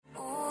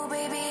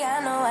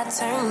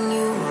turn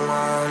you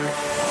on. You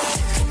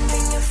can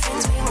bring your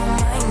friends, we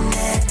won't mind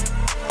it.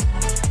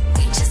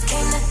 We just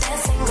came to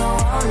dance and go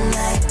all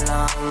night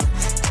long.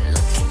 The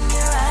look in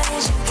your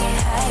eyes, you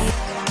can't hide.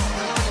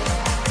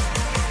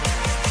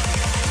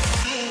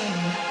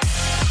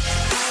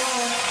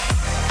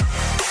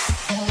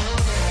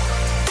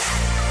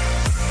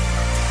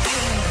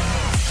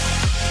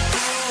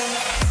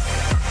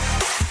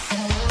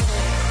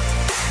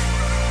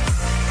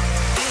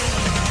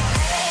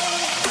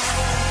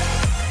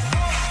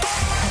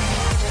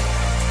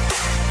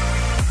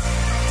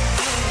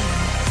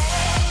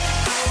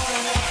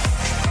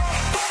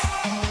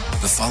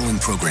 The following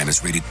program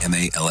is rated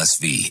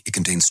MA-LSV. It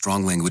contains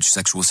strong language,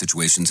 sexual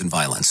situations, and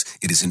violence.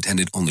 It is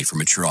intended only for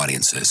mature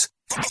audiences.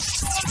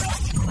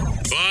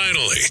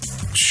 Finally,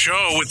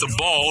 show with the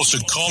balls to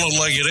call it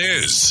like it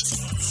is.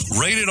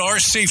 Rated R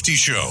Safety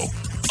Show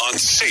on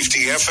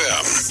Safety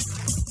FM.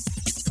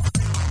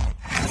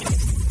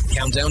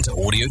 Countdown to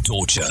audio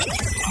torture.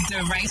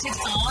 The Rated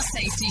R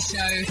Safety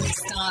Show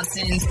starts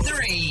in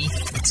 3,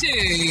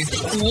 2,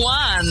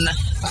 1.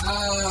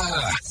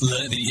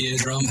 Let the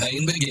eardrum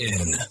pain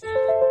begin.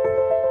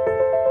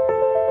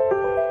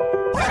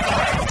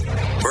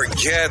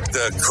 Forget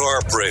the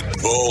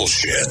corporate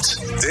bullshit.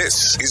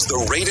 This is the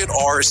Rated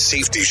R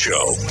Safety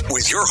Show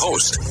with your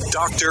host,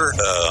 Dr.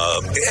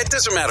 It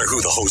doesn't matter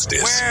who the host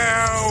is.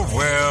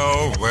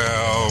 Well.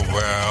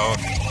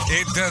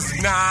 It does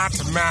not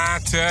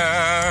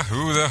matter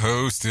who the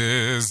host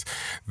is.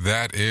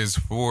 That is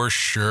for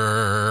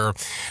sure.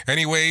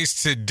 Anyways,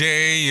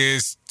 today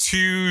is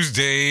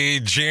Tuesday,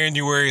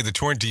 January the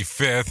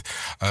 25th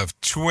of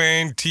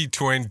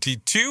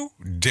 2022,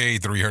 day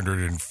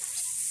 304.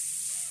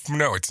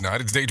 No, it's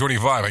not. It's day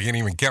 25. I can't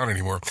even count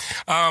anymore.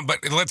 But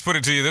let's put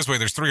it to you this way.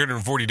 There's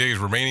 340 days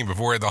remaining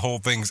before the whole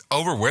thing's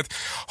over with.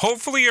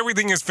 Hopefully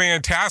everything is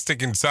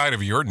fantastic inside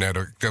of your neck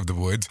of the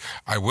woods.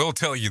 I will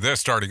tell you this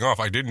starting off.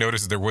 I did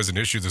notice that there was an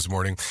issue this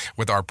morning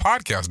with our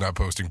podcast not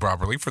posting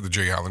properly for the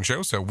Jay Allen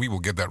Show, so we will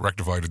get that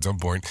rectified at some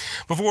point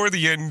before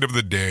the end of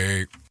the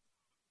day.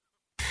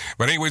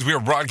 But anyways, we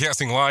are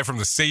broadcasting live from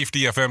the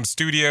Safety FM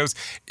studios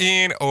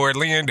in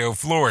Orlando,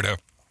 Florida,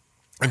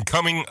 and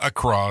coming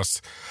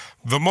across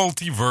the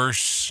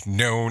multiverse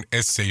known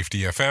as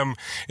Safety FM.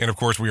 And of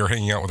course, we are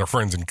hanging out with our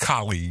friends and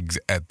colleagues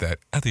at that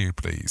other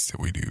place that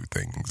we do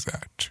things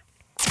at.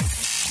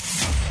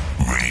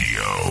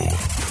 Radio.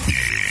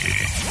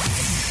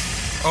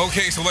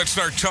 Okay, so let's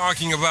start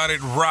talking about it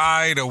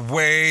right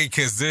away,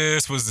 because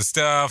this was the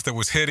stuff that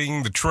was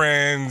hitting the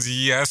trends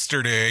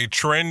yesterday.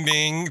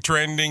 Trending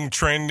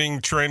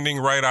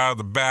right out of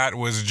the bat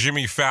was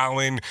Jimmy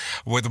Fallon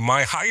with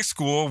 "My high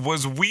school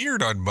was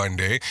weird" on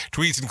Monday.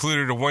 Tweets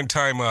included a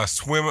one-time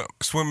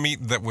swim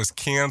meet that was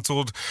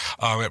canceled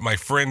at my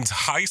friend's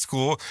high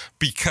school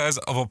because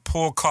of the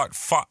pool caught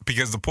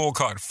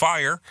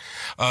fire.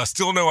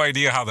 Still no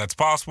idea how that's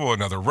possible.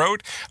 Another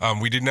wrote,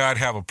 "We did not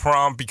have a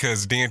prom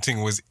because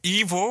dancing was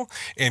evil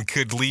and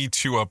could lead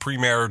to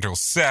premarital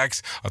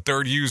sex." A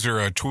third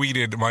user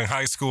tweeted, "My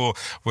high school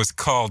was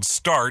called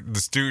START. The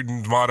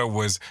student motto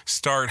was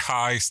start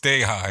high,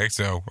 stay high."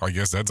 So I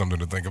guess that's something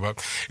to think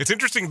about. It's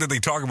interesting that they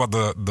talk about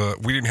the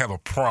we didn't have a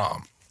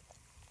prom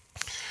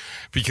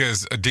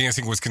because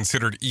dancing was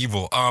considered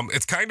evil.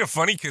 It's kind of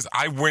funny because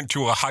I went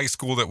to a high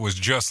school that was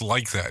just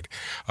like that.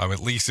 At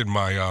least in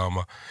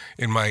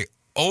my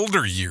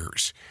older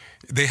years.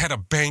 They had a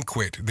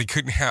banquet. We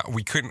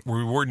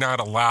were not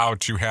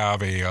allowed to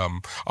have a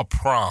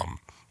prom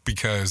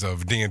because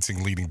of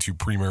dancing leading to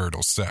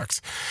premarital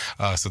sex.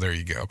 So there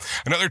you go.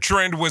 Another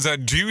trend was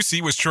Ducey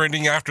was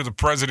trending after the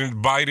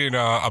President Biden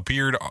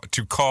appeared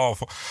to call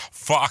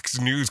Fox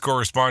News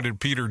correspondent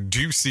Peter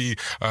Ducey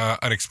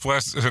an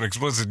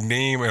explicit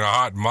name and a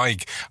hot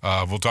mic.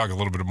 We'll talk a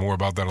little bit more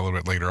about that a little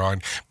bit later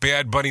on.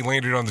 Bad Bunny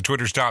landed on the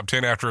Twitter's top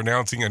 10 after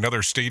announcing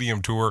another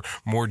stadium tour.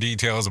 More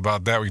details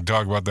about that. We can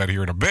talk about that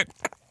here in a bit.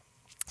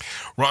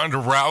 Ronda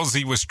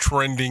was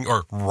trending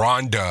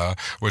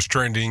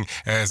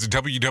as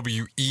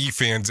WWE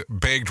fans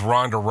begged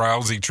Ronda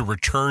Rousey to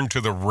return to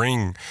the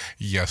ring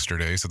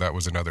yesterday. So that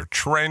was another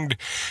trend.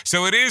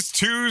 So it is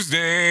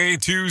Tuesday.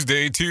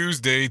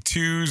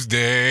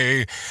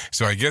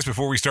 So I guess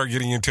before we start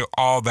getting into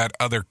all that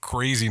other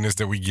craziness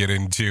that we get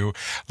into,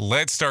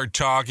 let's start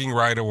talking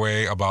right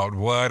away about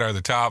what are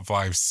the top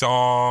 5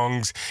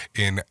 songs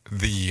in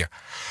the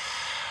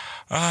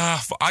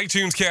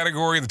iTunes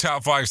category, the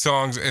top 5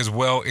 songs, as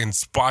well in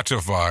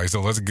Spotify.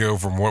 So let's go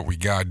from what we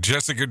got.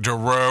 Jessica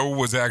Derulo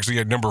was actually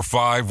at number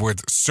 5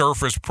 with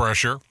Surface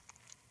Pressure.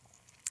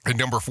 And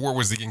number 4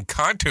 was the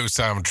Encanto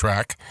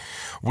soundtrack.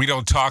 We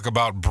Don't Talk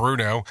About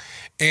Bruno.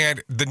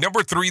 And the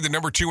number 3, the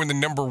number 2, and the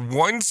number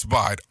 1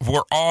 spot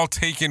were all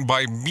taken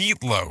by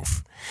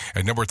Meatloaf.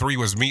 And number 3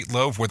 was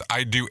Meatloaf with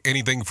I'd Do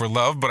Anything for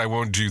Love, But I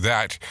Won't Do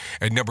That.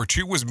 And number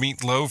 2 was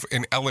Meatloaf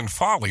and Ellen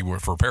Foley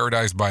for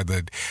Paradise by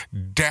the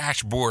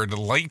Dashboard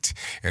Light.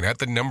 And at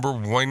the number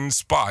 1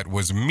 spot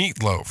was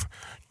Meatloaf,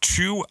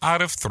 2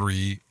 out of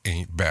 3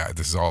 ain't bad.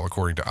 This is all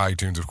according to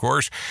iTunes, of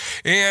course.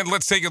 And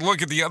let's take a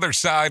look at the other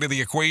side of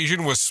the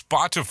equation. Was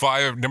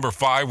Spotify. Number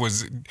 5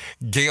 was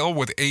Gail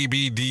with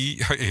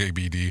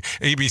ABCDEFU.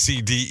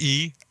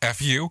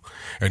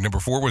 And number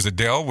 4 was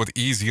Adele with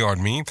Easy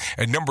on Me.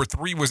 And number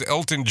 3 was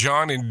Elton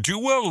John and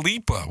Dua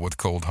Lipa with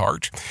Cold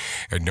Heart.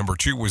 And number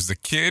 2 was The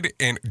Kid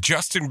and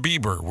Justin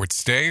Bieber with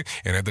Stay.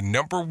 And at the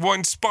number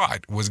 1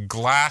 spot was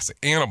Glass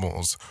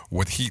Animals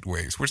with Heat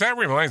Waves, which that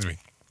reminds me.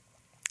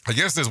 I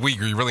guess this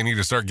week you really need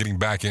to start getting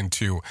back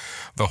into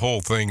the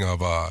whole thing of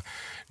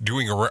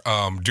doing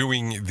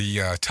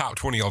the top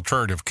 20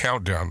 alternative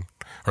countdown,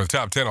 or the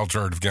top 10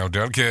 alternative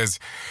countdown, because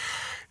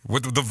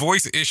with the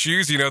voice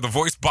issues, the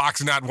voice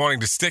box not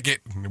wanting to stick it,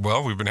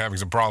 well, we've been having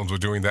some problems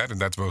with doing that,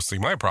 and that's mostly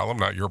my problem,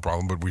 not your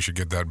problem, but we should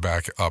get that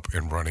back up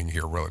and running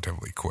here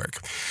relatively quick.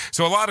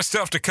 So a lot of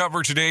stuff to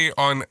cover today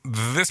on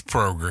this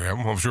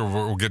program. I'm sure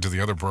we'll get to the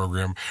other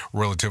program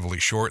relatively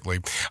shortly.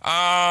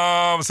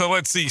 So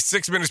let's see,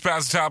 6 minutes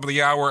past the top of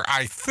the hour.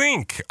 I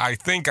think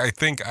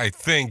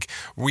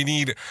we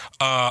need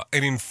an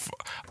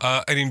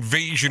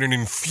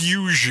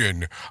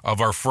infusion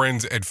of our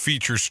friends at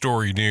Feature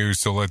Story News,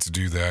 so let's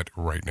do that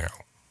right now.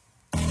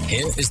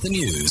 Here is the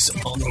news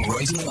on the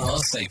Rated R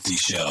Safety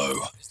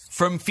Show.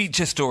 From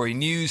Feature Story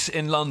News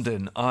in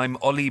London, I'm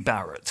Ollie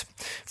Barrett.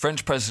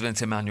 French President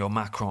Emmanuel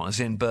Macron is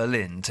in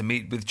Berlin to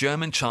meet with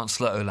German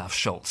Chancellor Olaf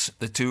Scholz.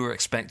 The two are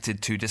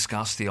expected to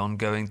discuss the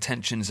ongoing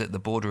tensions at the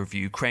border of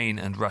Ukraine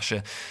and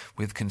Russia,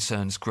 with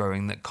concerns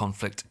growing that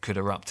conflict could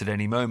erupt at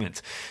any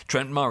moment.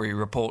 Trent Murray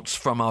reports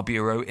from our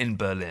bureau in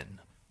Berlin.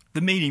 The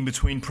meeting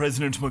between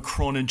President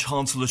Macron and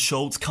Chancellor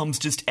Scholz comes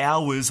just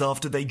hours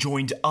after they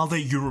joined other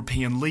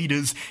European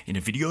leaders in a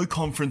video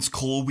conference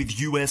call with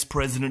US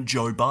President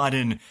Joe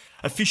Biden.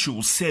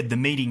 Officials said the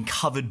meeting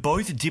covered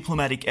both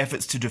diplomatic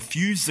efforts to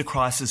defuse the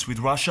crisis with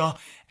Russia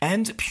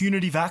and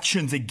punitive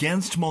actions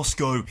against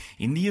Moscow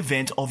in the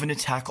event of an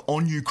attack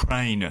on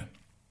Ukraine.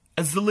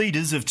 As the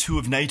leaders of two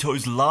of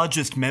NATO's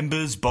largest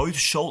members, both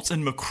Scholz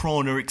and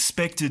Macron are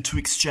expected to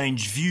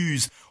exchange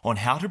views on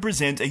how to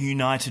present a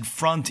united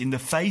front in the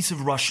face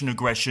of Russian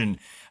aggression,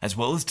 as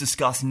well as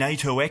discuss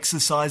NATO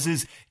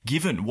exercises,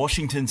 given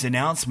Washington's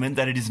announcement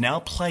that it has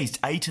now placed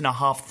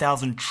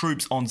 8,500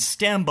 troops on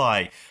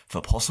standby for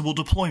possible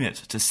deployment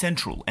to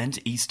Central and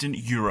Eastern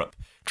Europe.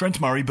 Trent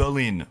Murray,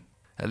 Berlin.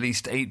 At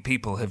least 8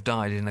 people have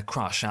died in a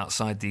crush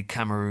outside the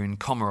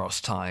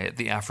Cameroon-Comoros tie at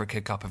the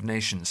Africa Cup of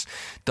Nations.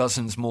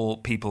 Dozens more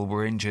people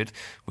were injured,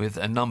 with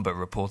a number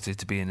reported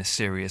to be in a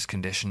serious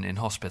condition in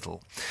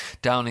hospital.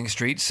 Downing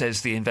Street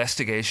says the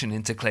investigation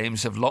into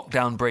claims of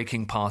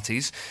lockdown-breaking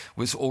parties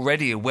was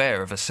already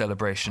aware of a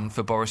celebration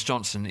for Boris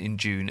Johnson in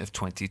June of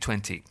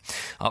 2020.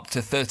 Up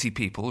to 30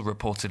 people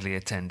reportedly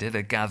attended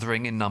a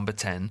gathering in Number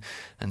 10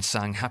 and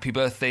sang Happy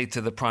Birthday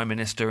to the Prime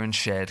Minister and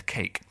shared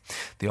cake.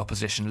 The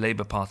opposition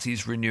Labour Party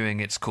is renewing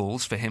its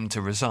calls for him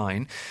to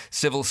resign.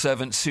 Civil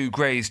servant Sue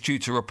Gray is due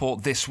to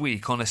report this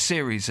week on a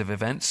series of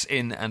events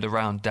in and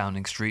around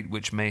Downing Street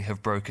which may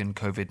have broken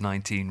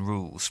COVID-19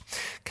 rules.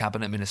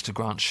 Cabinet Minister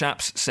Grant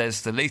Shapps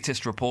says the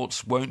latest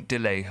reports won't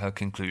delay her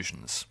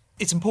conclusions.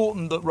 It's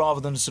important that rather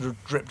than sort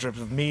of drip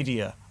of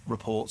media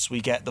reports,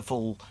 we get the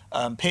full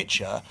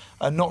picture,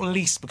 not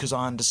least because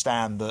I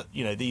understand that,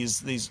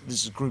 this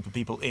is a group of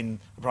people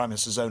in the Prime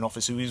Minister's own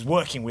office who he's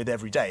working with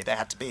every day. They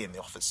had to be in the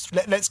office.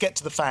 Let's get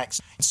to the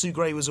facts. Sue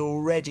Gray was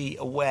already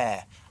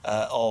aware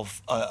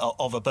of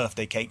a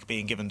birthday cake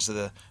being given to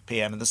the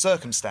PM and the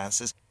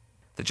circumstances.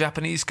 The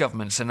Japanese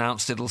government's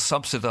announced it'll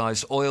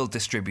subsidise oil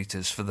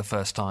distributors for the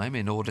first time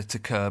in order to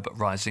curb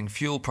rising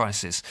fuel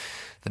prices.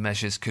 The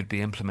measures could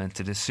be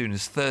implemented as soon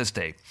as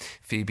Thursday.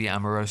 Phoebe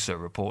Amoroso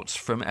reports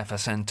from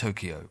FSN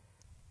Tokyo.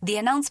 The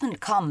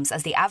announcement comes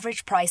as the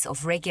average price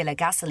of regular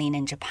gasoline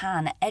in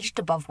Japan edged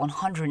above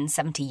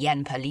 170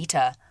 yen per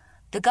litre.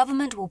 The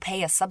government will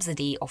pay a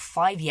subsidy of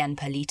 5 yen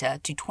per litre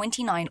to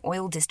 29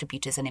 oil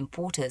distributors and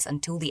importers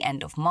until the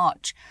end of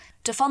March.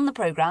 To fund the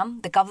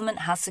programme, the government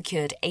has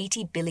secured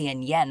 80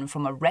 billion yen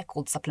from a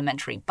record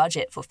supplementary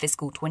budget for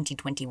fiscal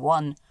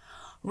 2021.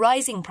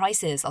 Rising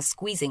prices are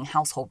squeezing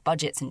household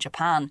budgets in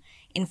Japan.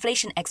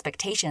 Inflation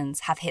expectations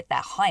have hit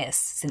their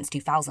highest since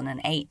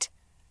 2008.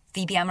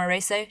 Phoebe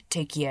Amoroso,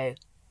 Tokyo.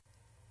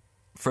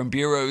 From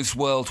bureaus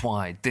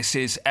worldwide, this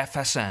is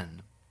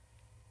FSN.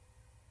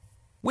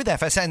 With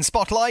FSN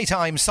Spotlight,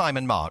 I'm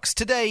Simon Marks.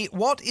 Today,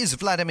 what is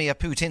Vladimir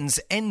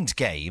Putin's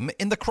endgame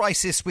in the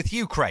crisis with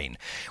Ukraine?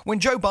 When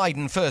Joe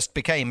Biden first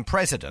became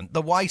president,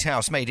 the White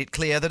House made it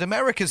clear that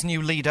America's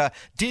new leader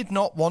did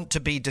not want to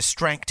be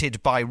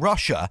distracted by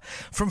Russia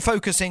from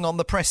focusing on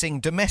the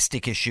pressing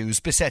domestic issues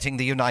besetting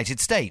the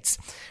United States.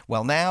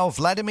 Well, now,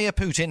 Vladimir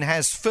Putin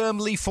has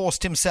firmly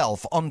forced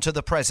himself onto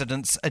the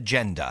president's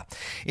agenda.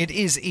 It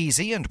is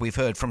easy, and we've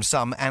heard from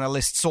some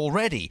analysts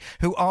already,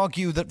 who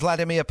argue that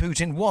Vladimir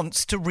Putin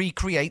wants to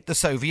recreate the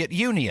Soviet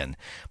Union.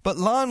 But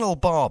Lionel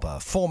Barber,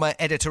 former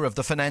editor of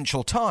the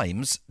Financial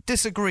Times,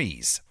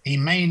 disagrees. He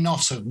may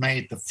not have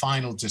made the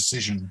final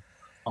decision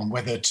on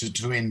whether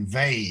to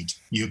invade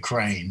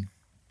Ukraine,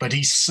 but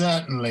he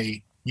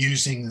certainly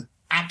using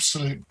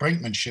absolute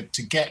brinkmanship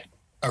to get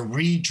a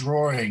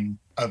redrawing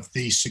of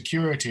the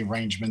security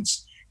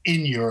arrangements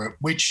in Europe,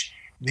 which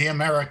the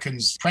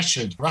Americans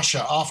pressured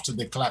Russia after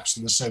the collapse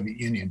of the Soviet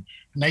Union.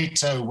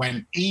 NATO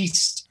went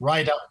east,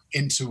 right up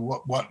into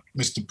what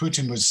Mr.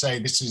 Putin would say,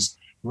 this is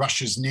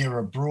Russia's near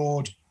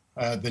abroad,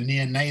 the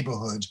near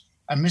neighborhood.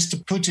 And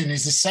Mr. Putin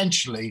is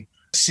essentially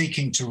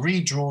seeking to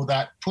redraw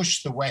that,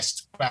 push the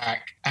West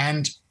back,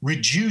 and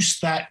reduce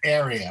that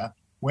area,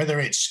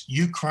 whether it's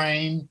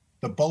Ukraine,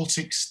 the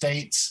Baltic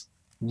states,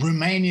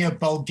 Romania,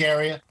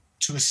 Bulgaria,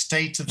 to a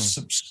state of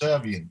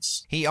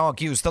subservience. He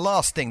argues the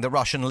last thing the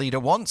Russian leader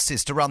wants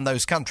is to run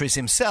those countries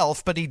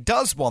himself, but he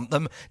does want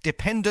them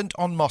dependent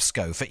on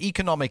Moscow for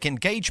economic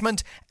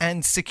engagement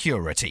and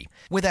security.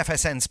 With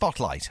FSN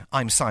Spotlight,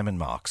 I'm Simon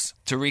Marks.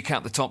 To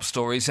recap the top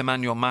stories,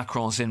 Emmanuel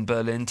Macron's in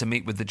Berlin to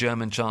meet with the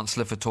German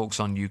Chancellor for talks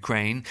on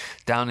Ukraine.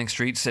 Downing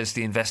Street says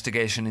the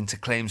investigation into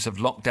claims of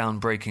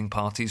lockdown-breaking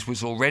parties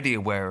was already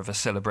aware of a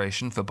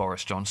celebration for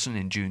Boris Johnson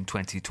in June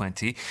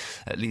 2020.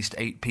 At least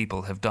 8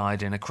 people have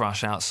died in a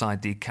crash outside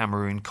the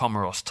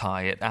Cameroon-Comoros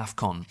tie at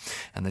AFCON,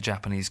 and the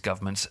Japanese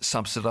government's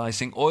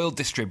subsidising oil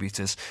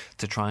distributors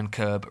to try and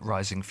curb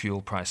rising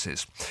fuel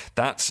prices.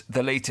 That's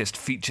the latest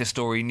feature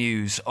story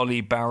news.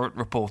 Ollie Barrett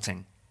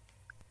reporting.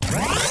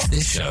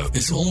 This show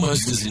is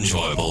almost as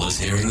enjoyable as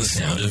hearing the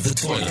sound of the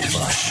toilet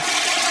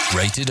flush.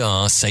 Rated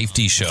R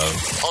Safety Show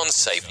on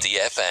Safety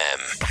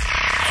FM.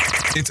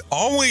 It's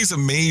always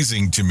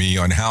amazing to me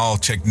on how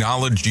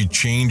technology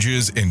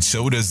changes, and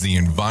so does the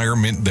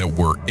environment that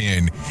we're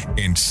in.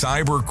 And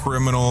cyber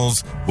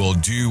criminals will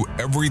do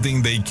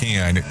everything they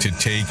can to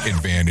take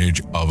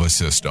advantage of a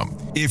system.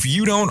 If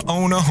you don't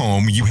own a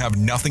home, you have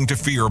nothing to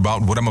fear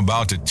about what I'm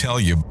about to tell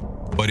you.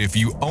 But if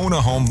you own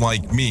a home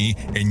like me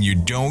and you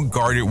don't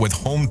guard it with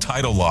Home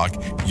Title Lock,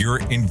 you're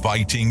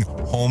inviting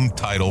home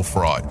title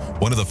fraud.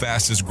 One of the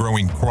fastest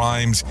growing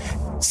crimes.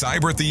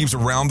 Cyber thieves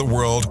around the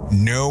world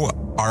know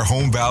our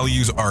home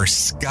values are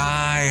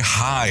sky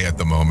high at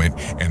the moment,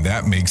 and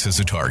that makes us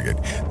a target.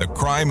 The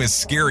crime is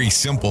scary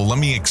simple. Let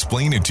me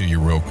explain it to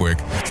you real quick.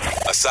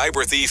 A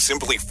cyber thief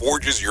simply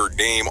forges your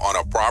name on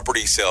a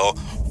property sale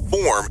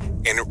form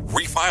and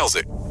refiles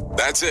it.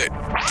 That's it.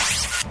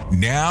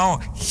 Now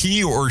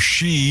he or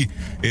she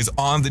is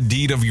on the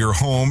deed of your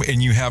home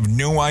and you have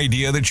no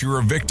idea that you're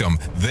a victim.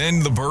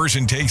 Then the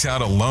person takes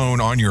out a loan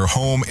on your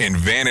home and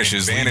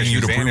vanishes, leaving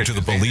you to prove to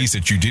the police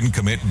that you didn't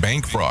commit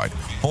bank fraud.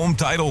 Home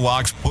Title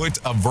Locks puts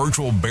a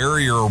virtual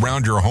barrier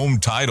around your home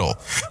title.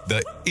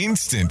 The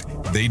instant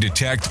they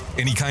detect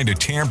any kind of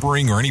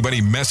tampering or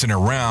anybody messing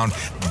around,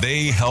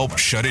 they help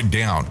shut it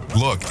down.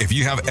 Look, if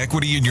you have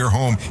equity in your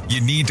home,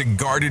 you need to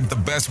guard it the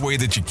best way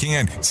that you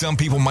can. Some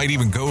people might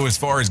even go as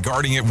far as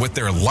guarding it with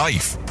their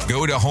life.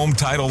 Go to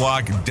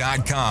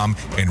HometitleLock.com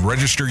and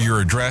register your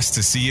address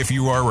to see if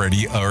you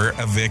already are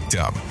a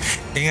victim.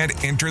 And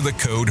enter the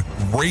code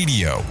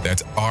RADIO.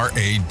 That's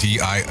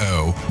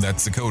RADIO.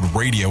 That's the code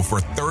RADIO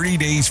for 30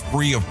 days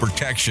free of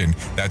protection.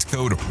 That's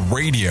code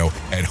RADIO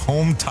at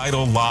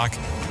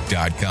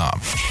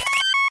HometitleLock.com.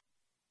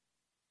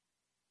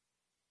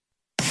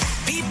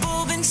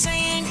 People been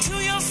saying to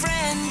your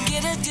friend,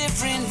 get a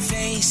different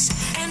face,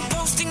 and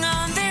posting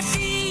on their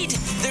feed,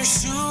 they're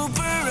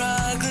super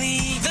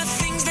ugly. The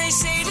things they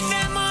say to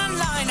them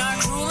online are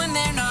cruel and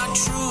they're not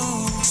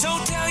true. So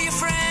tell your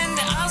friend,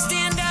 I'll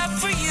stand up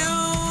for you.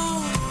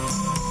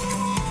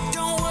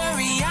 Don't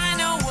worry, I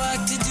know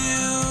what to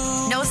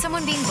do. Know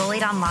someone being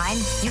bullied online?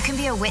 You can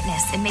be a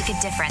witness and make a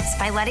difference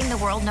by letting the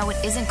world know it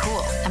isn't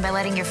cool and by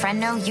letting your friend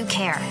know you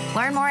care.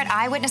 Learn more at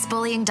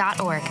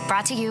eyewitnessbullying.org.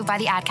 Brought to you by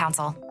the Ad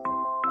Council.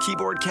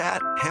 Keyboard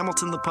Cat,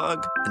 Hamilton the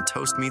Pug, and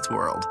Toast Meets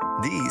World.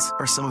 These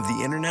are some of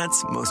the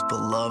internet's most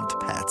beloved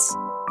pets.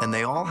 And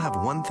they all have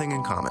one thing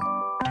in common.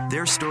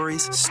 Their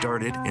stories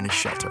started in a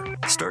shelter.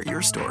 Start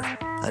your story.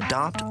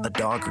 Adopt a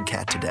dog or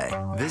cat today.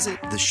 Visit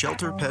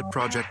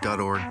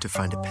theshelterpetproject.org to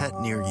find a pet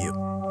near you.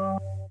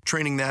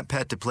 Training that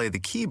pet to play the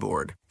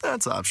keyboard,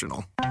 that's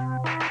optional.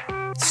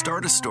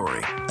 Start a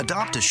story.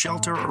 Adopt a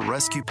shelter or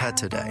rescue pet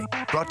today.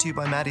 Brought to you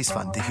by Maddie's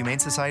Fund, the Humane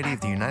Society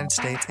of the United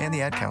States, and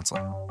the Ad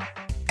Council.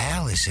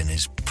 Allison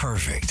is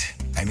perfect.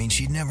 I mean,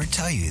 she'd never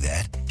tell you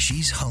that.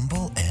 She's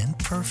humble and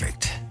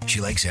perfect.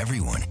 She likes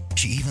everyone.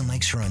 She even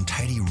likes her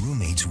untidy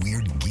roommate's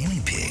weird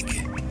guinea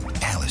pig.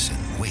 Allison,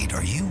 wait,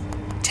 are you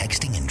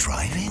texting and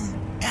driving?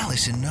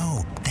 Allison,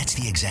 no. That's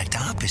the exact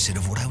opposite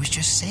of what I was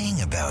just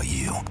saying about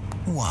you.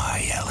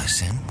 Why,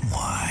 Allison?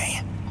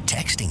 Why?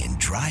 Texting and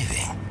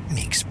driving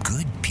makes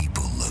good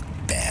people look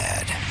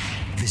bad.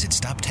 Visit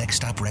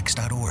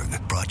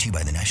StopTextStopWrecks.org. Brought to you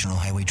by the National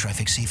Highway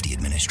Traffic Safety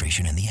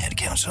Administration and the Ad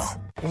Council.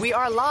 We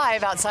are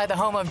live outside the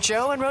home of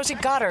Joe and Rosie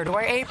Goddard,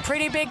 where a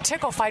pretty big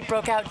tickle fight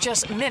broke out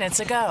just minutes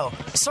ago.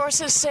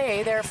 Sources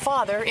say their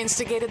father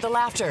instigated the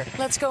laughter.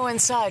 Let's go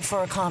inside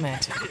for a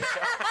comment.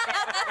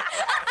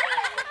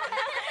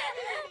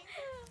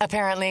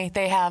 Apparently,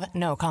 they have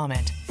no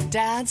comment.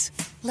 Dads,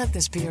 let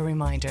this be a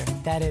reminder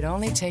that it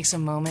only takes a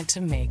moment to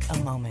make a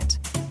moment.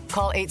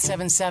 Call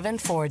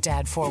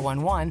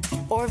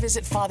 877-4DAD-411 or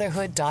visit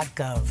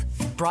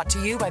fatherhood.gov. Brought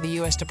to you by the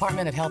U.S.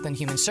 Department of Health and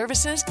Human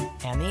Services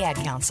and the Ad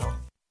Council.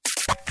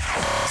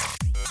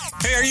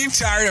 Hey, are you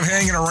tired of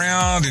hanging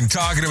around and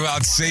talking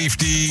about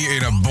safety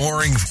in a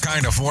boring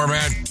kind of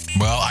format?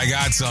 Well, I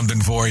got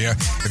something for you.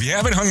 If you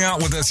haven't hung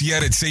out with us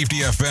yet at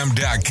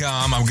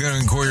safetyfm.com, I'm going to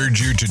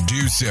encourage you to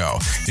do so.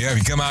 Yeah, if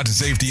you come out to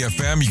Safety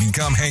FM, you can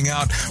come hang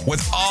out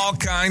with all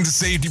kinds of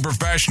safety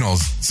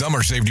professionals. Some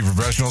are safety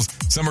professionals,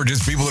 some are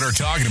just people that are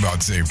talking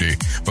about safety.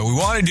 But we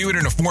want to do it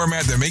in a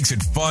format that makes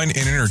it fun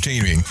and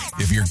entertaining.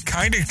 If you're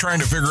kind of trying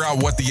to figure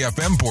out what the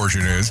FM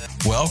portion is,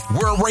 well,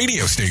 we're a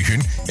radio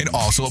station and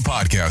also a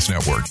podcast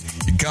network.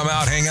 You can come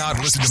out, hang out,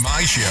 and listen to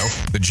my show,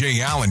 The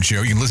Jay Allen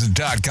Show. You can listen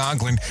to Todd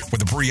Conklin with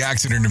the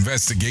pre-accident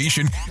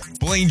investigation,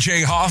 Blaine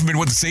J. Hoffman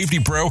with the Safety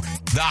Pro,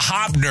 The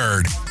Hop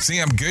Nerd,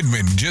 Sam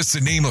Goodman, just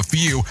to name a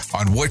few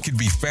on what could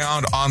be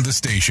found on the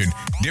station.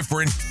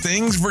 Different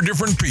things for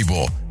different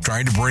people,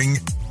 trying to bring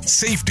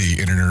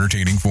safety in an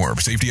entertaining form.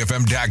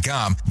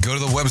 SafetyFM.com. Go to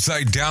the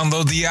website,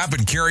 download the app,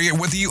 and carry it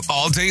with you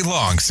all day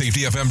long.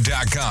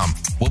 SafetyFM.com.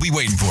 We'll be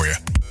waiting for you.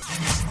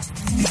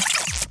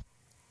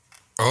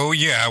 Oh,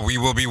 yeah, we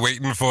will be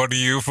waiting for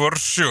you for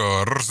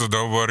sure, so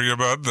don't worry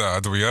about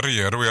that. We are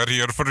here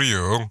for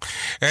you.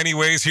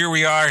 Anyways, here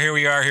we are,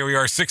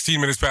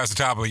 16 minutes past the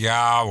top of the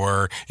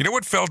hour. You know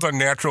what felt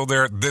unnatural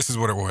there? This is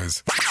what it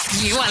was.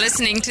 You are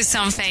listening to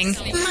something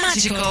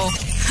magical.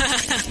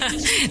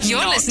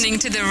 You're listening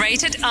to the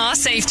Rated R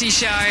Safety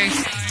Show.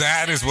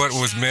 That is what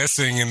was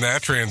missing in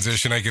that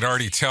transition. I could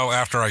already tell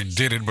after I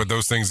did it, but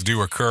those things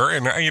do occur,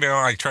 and,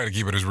 I try to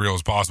keep it as real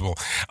as possible.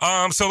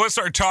 So let's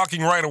start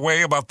talking right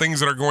away about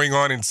things that are going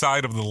on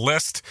inside of the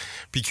list,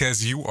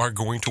 because you are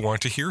going to want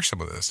to hear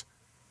some of this.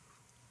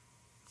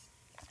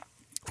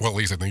 Well, at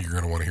least I think you're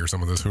going to want to hear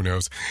some of this. Who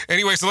knows?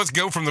 Anyway, so let's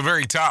go from the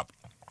very top.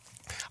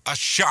 A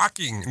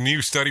shocking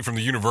new study from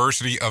the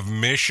University of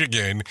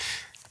Michigan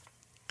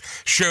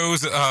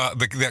shows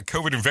that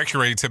COVID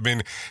infection rates have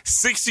been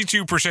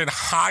 62%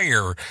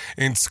 higher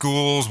in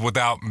schools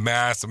without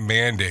mask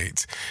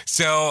mandates.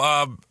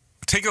 So,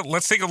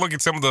 let's take a look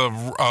at some of the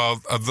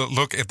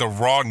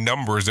raw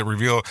numbers that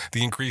reveal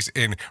the increase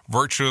in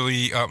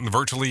virtually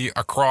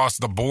across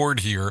the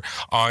board here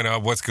on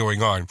what's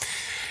going on.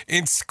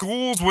 In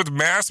schools with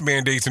mask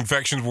mandates,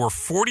 infections were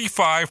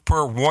 45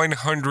 per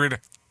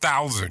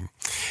 100,000.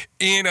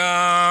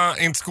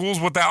 In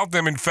schools without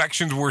them,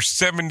 infections were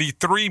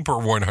 73 per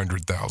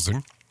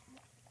 100,000.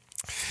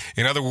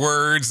 In other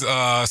words,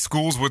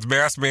 schools with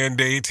mask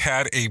mandates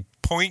had a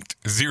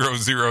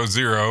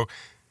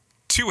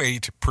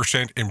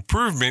 0.00028%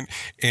 improvement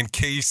in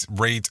case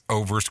rates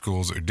over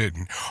schools that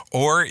didn't.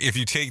 Or if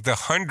you take the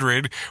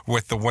 100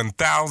 with the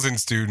 1,000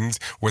 students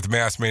with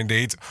mask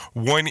mandates,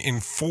 1 in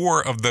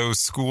 4 of those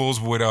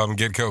schools would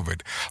get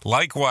COVID.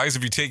 Likewise,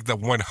 if you take the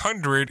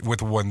 100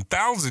 with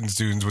 1,000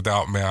 students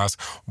without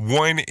masks,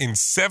 1 in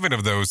 7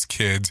 of those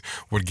kids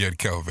would get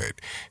COVID.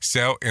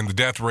 So, and the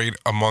death rate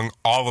among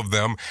all of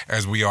them,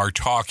 as we are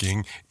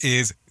talking,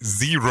 is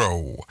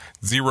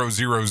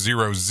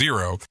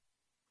 0.0000.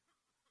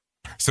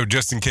 So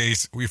just in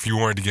case, if you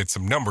wanted to get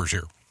some numbers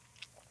here.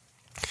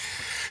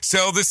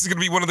 So this is going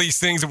to be one of these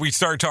things that we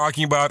start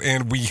talking about,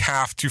 and we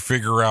have to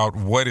figure out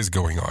what is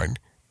going on.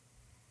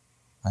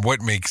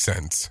 What makes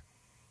sense?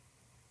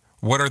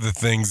 What are the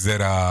things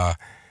that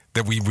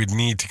we would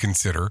need to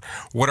consider?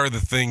 What are the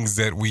things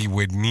that we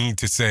would need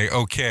to say,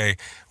 okay,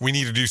 we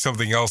need to do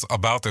something else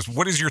about this?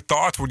 What is your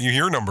thoughts when you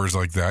hear numbers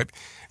like that?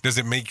 Does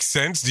it make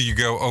sense? Do you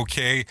go,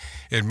 okay,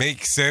 it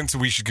makes sense,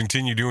 we should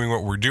continue doing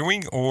what we're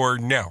doing, or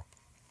no?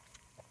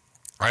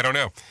 I don't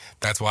know.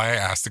 That's why I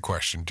asked the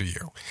question to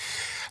you.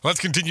 Let's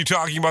continue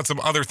talking about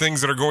some other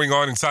things that are going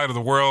on inside of the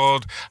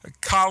world.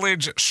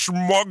 College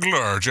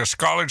smugglers.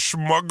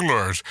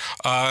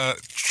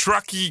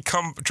 Trucking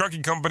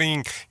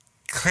company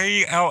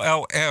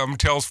KLLM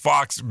tells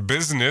Fox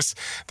Business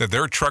that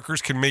their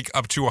truckers can make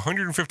up to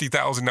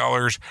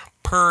 $150,000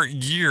 per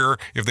year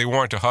if they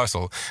want to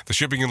hustle. The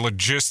shipping and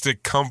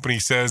logistic company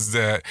says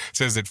that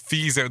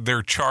fees that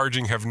they're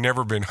charging have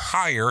never been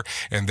higher,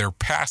 and they're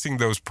passing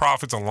those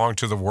profits along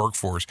to the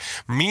workforce.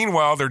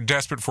 Meanwhile, they're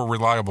desperate for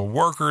reliable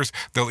workers.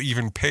 They'll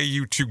even pay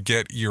you to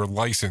get your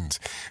license.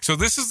 So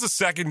this is the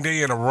second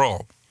day in a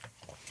row,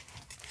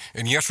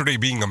 and yesterday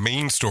being a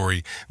main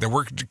story, that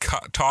we're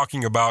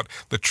talking about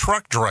the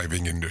truck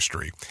driving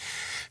industry.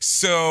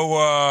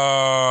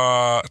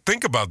 So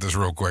think about this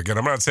real quick. And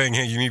I'm not saying,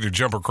 hey, you need to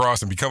jump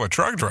across and become a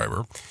truck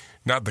driver.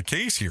 Not the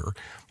case here.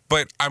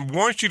 But I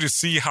want you to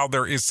see how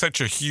there is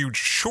such a huge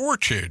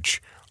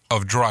shortage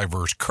of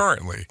drivers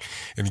currently.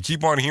 And you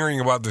keep on hearing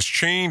about this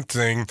chain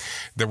thing,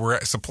 that we're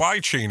at supply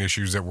chain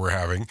issues that we're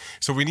having.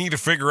 So we need to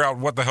figure out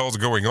what the hell's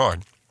going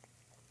on.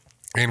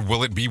 And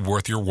will it be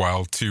worth your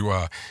while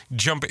to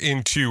jump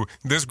into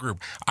this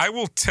group? I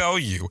will tell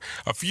you,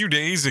 a few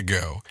days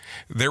ago,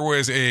 there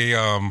was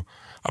a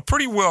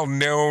pretty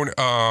well-known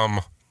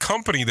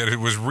company that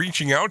was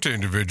reaching out to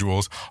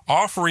individuals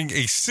offering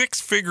a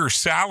 6-figure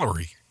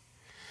salary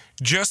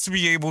just to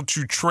be able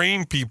to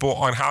train people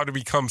on how to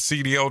become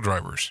CDL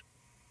drivers.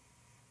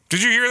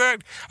 Did you hear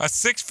that? A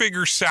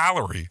 6-figure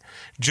salary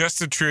just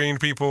to train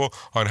people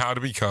on how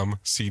to become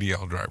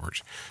CDL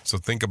drivers. So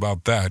think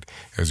about that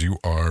as you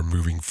are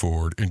moving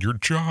forward in your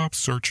job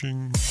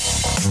searching.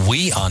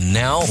 We are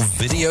now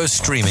video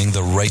streaming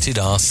the Rated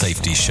R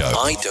Safety Show.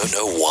 I don't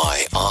know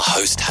why our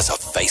host has a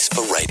face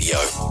for radio.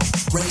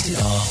 Rated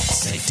R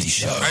Safety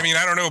Show. I mean,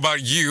 I don't know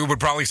about you, but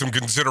probably some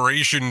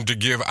consideration to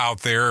give out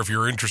there if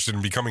you're interested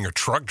in becoming a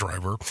truck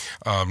driver.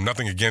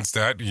 Nothing against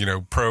that,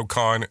 pro,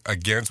 con,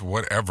 against,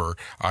 whatever.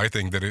 I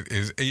think that it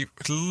is a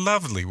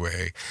lovely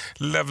way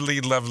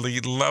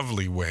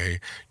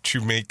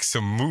to make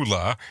some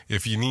moolah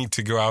if you need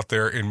to go out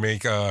there and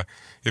make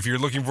if you're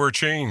looking for a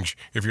change,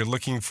 if you're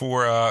looking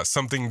for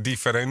something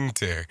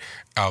diferente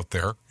out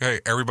there. Hey,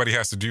 everybody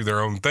has to do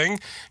their own thing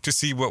to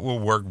see what will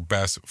work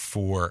best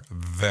for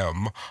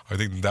them. I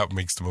think that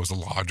makes the most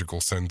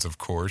logical sense, of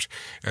course,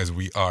 as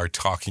we are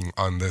talking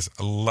on this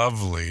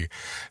lovely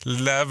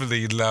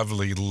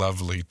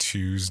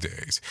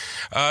Tuesdays.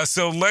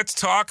 So let's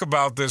talk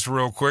about this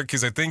real quick,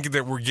 because I think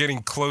that we're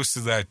getting close to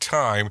that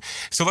time.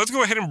 So let's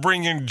go ahead and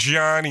bring in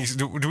Johnny.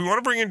 Do we want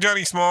to bring in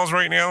Johnny Smalls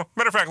right now?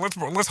 Matter of fact,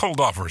 let's hold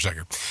off for a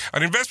second.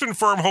 An investment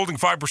firm holding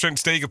 5%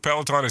 stake of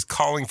Peloton is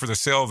calling for the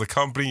sale of the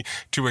company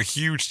to a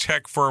huge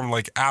tech firm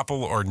like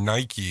Apple or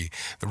Nike.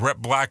 The rep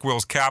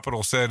Blackwell's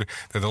Capital said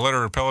that the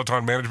letter of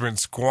Peloton management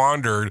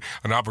squandered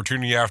an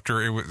opportunity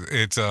after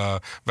its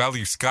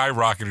value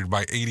skyrocketed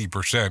by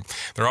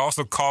 80%. They're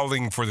also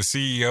calling for the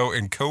CEO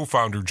and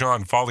co-founder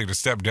John Foley to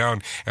step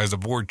down as the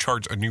board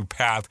charts a new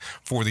path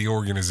for the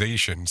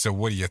organization. So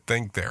what do you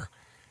think there?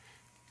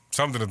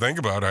 Something to think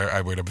about, I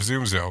would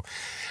presume so.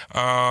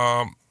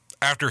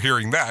 After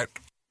hearing that,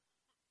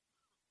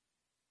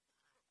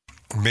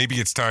 maybe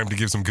it's time to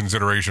give some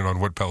consideration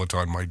on what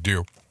Peloton might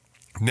do.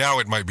 Now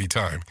it might be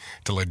time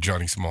to let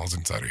Johnny Smalls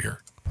inside of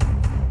here.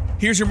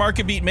 Here's your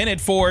Market Beat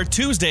Minute for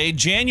Tuesday,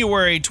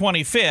 January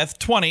 25th,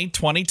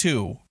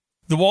 2022.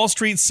 The Wall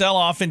Street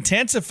sell-off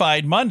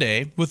intensified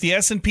Monday, with the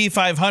S&P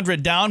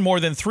 500 down more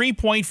than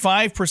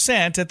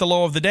 3.5% at the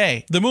low of the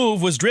day. The move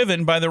was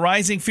driven by the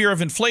rising fear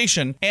of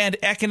inflation and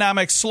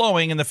economic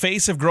slowing in the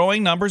face of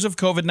growing numbers of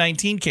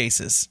COVID-19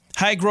 cases.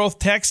 High-growth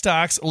tech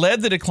stocks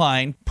led the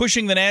decline,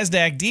 pushing the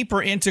Nasdaq deeper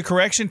into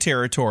correction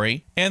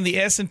territory and the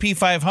S&P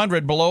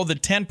 500 below the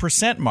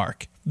 10%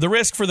 mark. The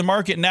risk for the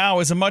market now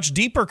is a much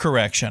deeper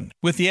correction,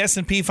 with the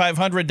S&P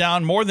 500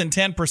 down more than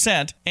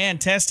 10% and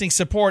testing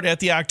support at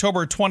the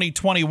October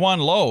 2021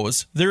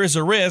 lows. There is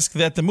a risk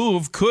that the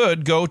move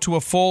could go to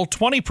a full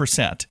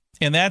 20%.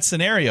 In that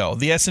scenario,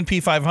 the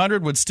S&P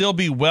 500 would still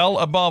be well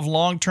above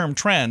long-term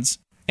trends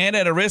and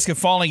at a risk of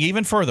falling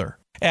even further.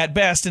 At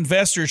best,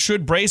 investors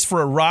should brace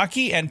for a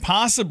rocky and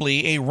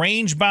possibly a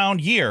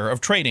range-bound year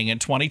of trading in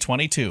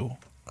 2022.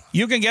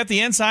 You can get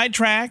the inside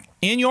track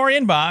in your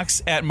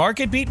inbox at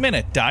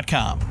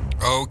marketbeatminute.com.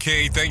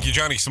 Okay, thank you,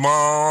 Johnny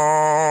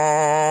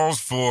Smalls,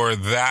 for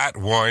that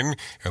one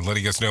and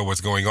letting us know what's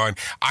going on.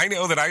 I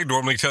know that I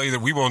normally tell you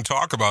that we won't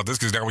talk about this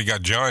because now we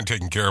got John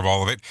taking care of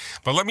all of it.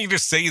 But let me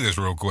just say this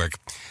real quick.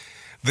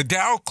 The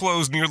Dow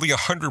closed nearly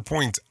 100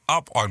 points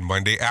up on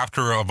Monday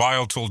after a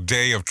volatile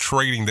day of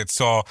trading that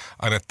saw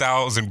an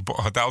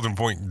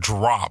 1,000-point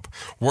drop.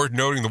 Worth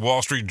noting, the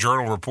Wall Street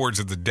Journal reports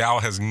that the Dow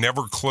has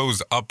never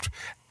closed up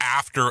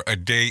after a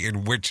day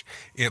in which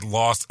it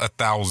lost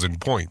 1,000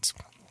 points.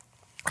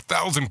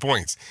 1,000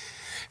 points.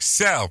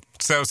 So,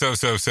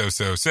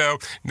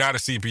 not a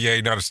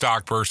CPA, not a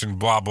stock person,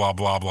 blah, blah,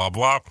 blah, blah,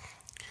 blah.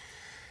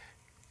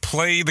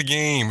 Play the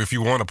game if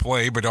you want to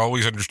play, but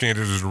always understand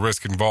there's a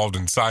risk involved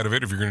inside of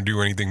it. If you're going to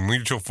do anything,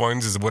 mutual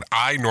funds is what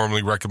I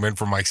normally recommend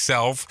for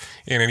myself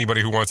and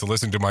anybody who wants to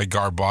listen to my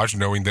garbage,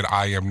 knowing that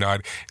I am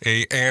not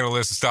a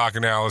analyst, stock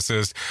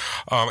analyst,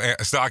 or a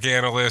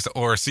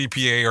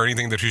CPA or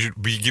anything that should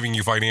be giving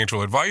you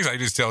financial advice. I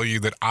just tell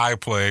you that I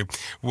play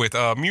with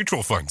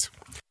mutual funds,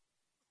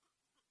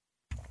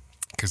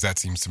 because that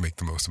seems to make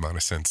the most amount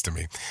of sense to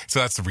me. So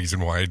that's the reason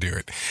why I do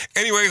it.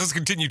 Anyways, let's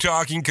continue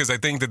talking, because I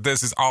think that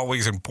this is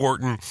always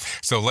important.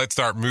 So let's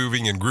start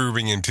moving and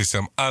grooving into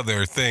some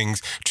other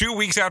things. 2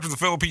 weeks after the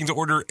Philippines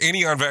order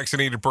any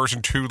unvaccinated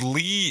person who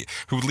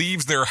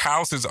leaves their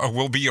houses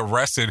will be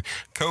arrested,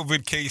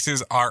 COVID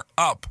cases are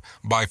up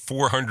by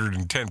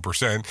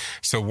 410%.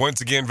 So once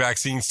again,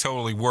 vaccines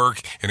totally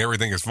work and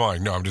everything is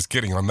fine. No, I'm just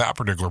kidding on that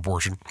particular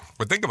portion.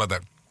 But think about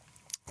that.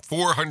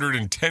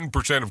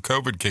 410% of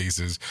COVID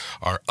cases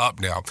are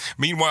up now.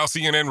 Meanwhile,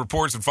 CNN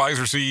reports that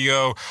Pfizer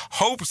CEO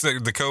hopes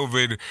that the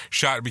COVID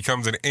shot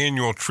becomes an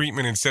annual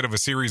treatment instead of a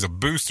series of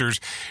boosters.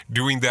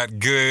 Doing that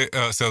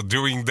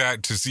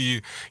to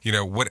see,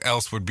 what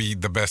else would be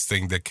the best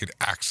thing that could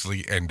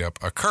actually end up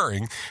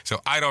occurring. So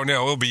I don't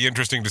know. It'll be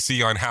interesting to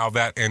see on how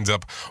that ends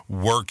up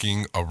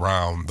working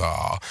around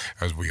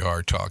as we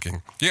are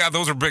talking. Yeah,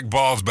 those are big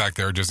balls back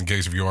there, just in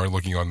case if you are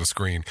looking on the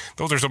screen.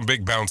 Those are some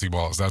big bouncy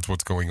balls. That's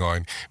what's going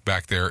on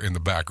back there in the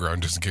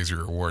background, just in case you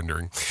were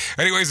wondering.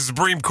 Anyways, the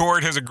Supreme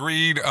Court has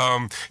agreed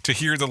to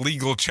hear the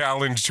legal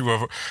challenge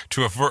to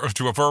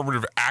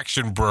affirmative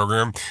action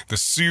program. The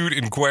suit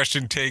in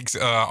question takes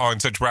on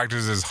such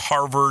practices as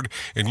Harvard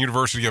and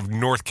University of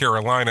North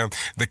Carolina.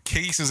 The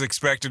case is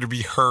expected to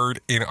be heard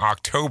in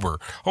October.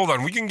 Hold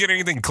on, we can get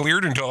anything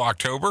cleared until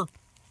October?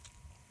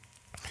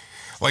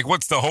 Like,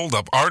 what's the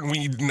holdup?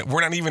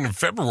 We're not even in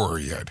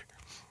February yet.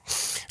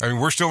 I mean,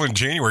 we're still in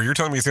January. You're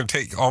telling me it's going to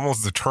take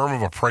almost the term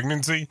of a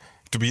pregnancy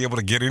to be able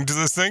to get into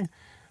this thing?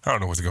 I don't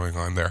know what's going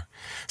on there.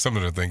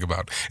 Something to think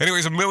about.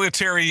 Anyways, a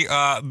military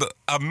junta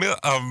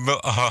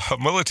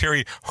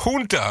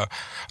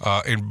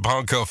in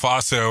Burkina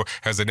Faso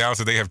has announced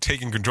that they have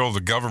taken control of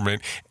the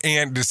government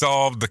and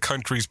dissolved the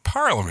country's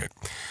parliament.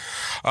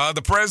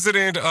 The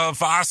president of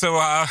Faso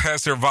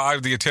has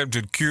survived the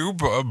attempted coup,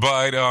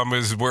 but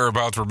his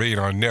whereabouts remain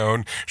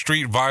unknown.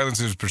 Street violence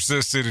has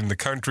persisted in the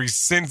country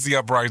since the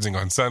uprising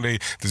on Sunday.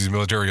 These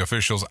military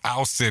officials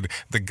ousted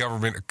the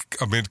government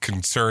amid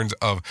concerns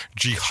of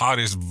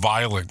jihadist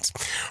violence.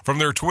 From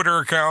their Twitter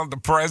account, the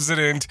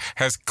president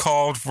has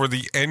called for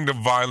the end of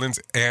violence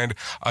and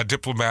a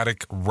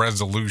diplomatic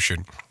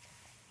resolution.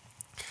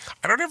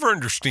 I don't ever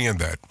understand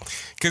that,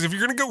 because if you're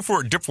going to go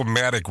for a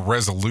diplomatic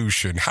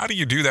resolution, how do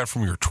you do that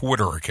from your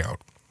Twitter account?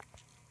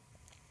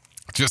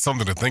 Just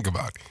something to think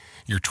about.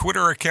 Your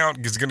Twitter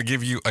account is going to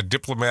give you a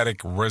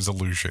diplomatic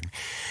resolution.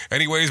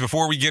 Anyways,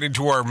 before we get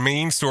into our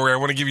main story, I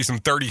want to give you some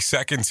 30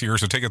 seconds here,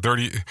 so take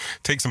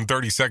some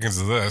 30 seconds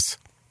of this.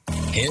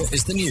 Here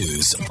is the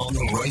news on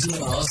the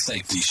Rated R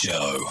Safety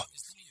Show.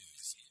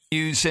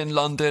 News in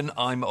London,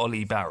 I'm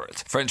Ollie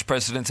Barrett. French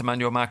President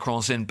Emmanuel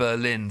Macron's in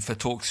Berlin for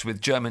talks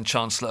with German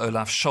Chancellor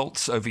Olaf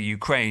Scholz over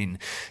Ukraine.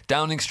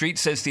 Downing Street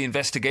says the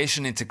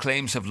investigation into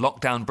claims of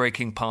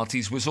lockdown-breaking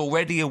parties was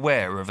already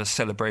aware of a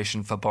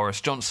celebration for Boris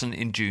Johnson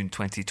in June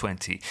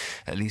 2020.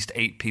 At least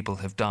 8 people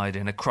have died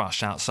in a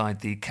crush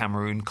outside the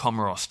Cameroon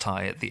Comoros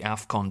tie at the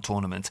AFCON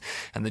tournament,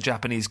 and the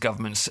Japanese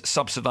government's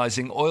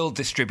subsidising oil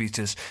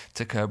distributors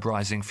to curb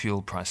rising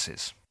fuel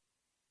prices.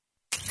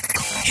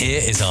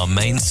 Here is our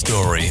main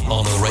story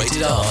on the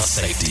Rated R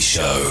Safety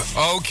Show.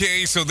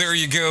 Okay, so there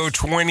you go.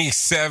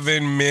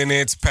 27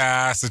 minutes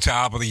past the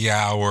top of the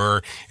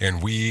hour,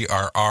 and we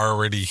are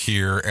already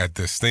here at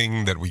this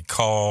thing that we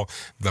call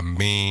the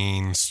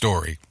main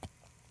story.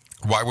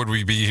 Why would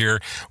we be here?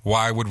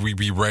 Why would we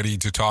be ready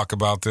to talk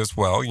about this?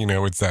 Well,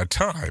 it's that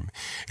time.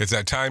 It's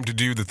that time to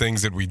do the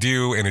things that we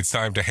do, and it's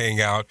time to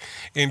hang out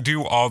and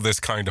do all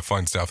this kind of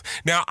fun stuff.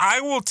 Now,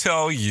 I will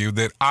tell you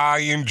that I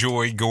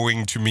enjoy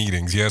going to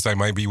meetings. Yes, I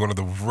might be one of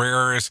the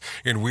rarest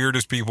and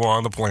weirdest people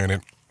on the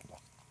planet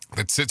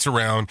that sits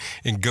around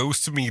and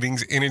goes to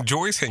meetings and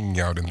enjoys hanging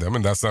out in them.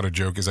 And that's not a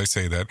joke as I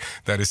say that.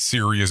 That is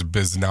serious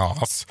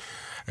business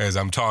as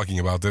I'm talking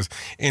about this.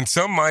 And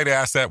some might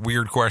ask that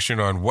weird question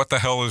on what the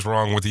hell is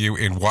wrong with you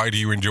and why do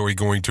you enjoy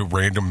going to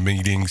random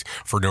meetings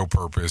for no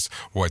purpose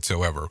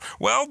whatsoever?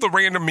 Well, the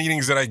random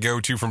meetings that I go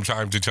to from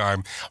time to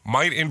time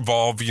might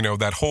involve,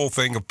 that whole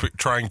thing of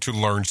trying to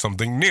learn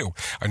something new,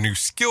 a new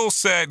skill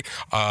set,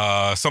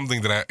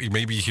 something that I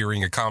may be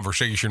hearing a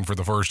conversation for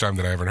the first time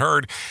that I haven't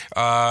heard.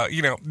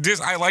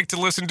 I like to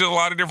listen to a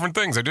lot of different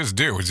things. I just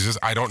do. It's just,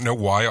 I don't know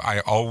why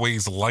I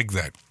always like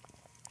that.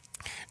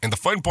 And the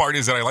fun part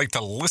is that I like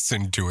to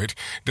listen to it.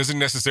 Doesn't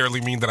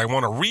necessarily mean that I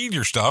want to read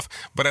your stuff,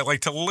 but I like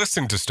to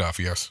listen to stuff,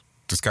 yes.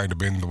 Just kind of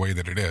been the way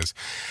that it is.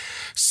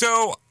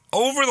 So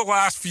over the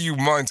last few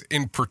months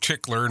in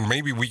particular, and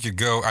maybe we could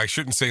go, I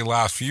shouldn't say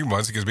last few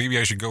months, because maybe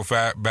I should go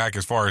back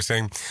as far as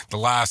saying the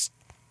last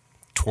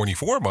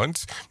 24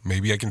 months.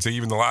 Maybe I can say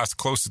even the last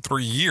close to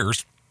 3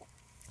 years.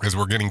 As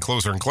we're getting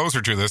closer and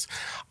closer to this,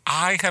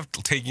 I have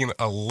taken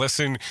a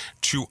listen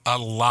to a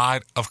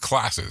lot of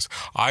classes.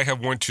 I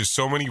have went to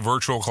so many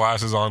virtual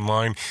classes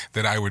online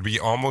that I would be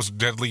almost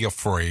deadly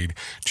afraid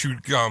to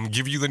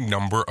give you the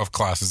number of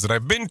classes that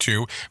I've been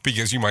to,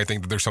 because you might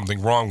think that there's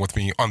something wrong with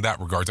me on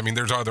that regards. I mean,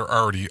 there's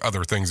already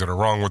other things that are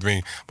wrong with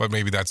me, but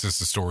maybe that's just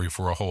a story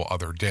for a whole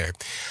other day.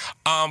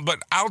 But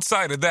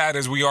outside of that,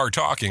 as we are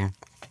talking,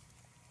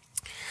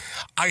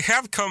 I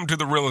have come to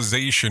the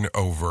realization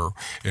over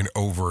and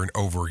over and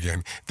over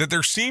again that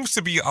there seems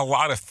to be a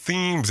lot of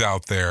themes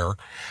out there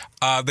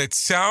that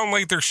sound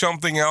like they're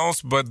something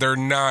else, but they're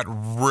not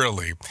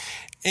really.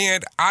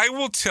 And I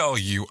will tell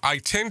you, I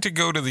tend to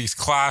go to these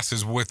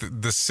classes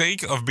with the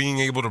sake of being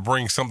able to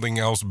bring something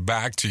else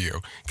back to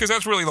you, because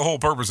that's really the whole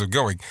purpose of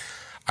going.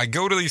 I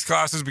go to these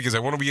classes because I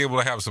want to be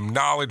able to have some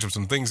knowledge of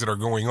some things that are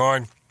going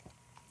on,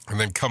 and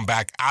then come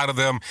back out of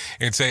them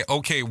and say,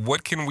 okay,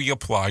 what can we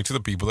apply to the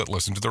people that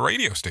listen to the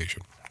radio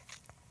station?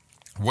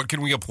 What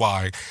can we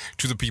apply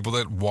to the people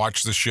that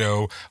watch the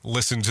show,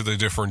 listen to the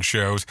different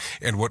shows,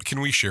 and what can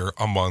we share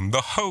among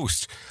the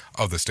hosts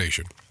of the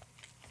station?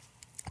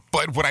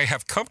 But what I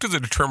have come to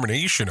the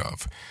determination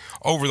of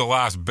over the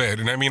last bit,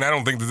 and I mean, I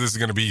don't think that this is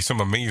going to be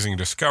some amazing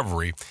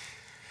discovery,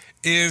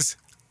 is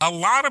a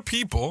lot of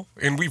people,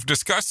 and we've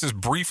discussed this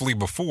briefly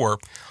before,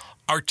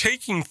 are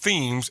taking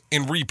themes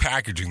and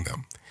repackaging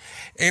them.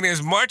 And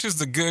as much as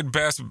the good,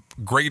 best,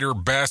 greater,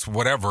 best,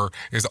 whatever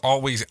is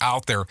always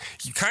out there,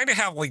 you kind of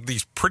have like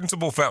these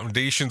principal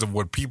foundations of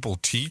what people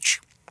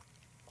teach,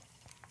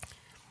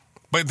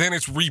 but then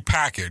it's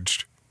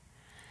repackaged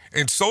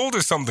and sold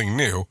as something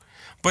new,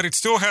 but it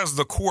still has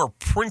the core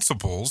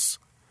principles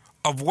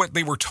of what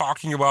they were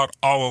talking about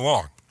all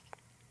along.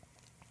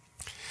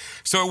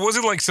 So it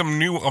wasn't like some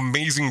new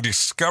amazing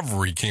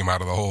discovery came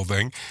out of the whole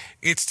thing.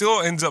 It still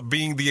ends up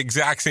being the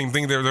exact same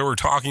thing that they were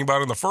talking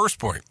about in the first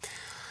point.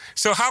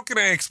 So how can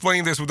I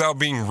explain this without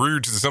being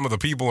rude to some of the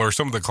people or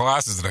some of the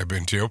classes that I've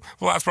been to?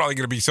 Well, that's probably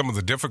going to be some of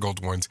the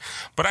difficult ones.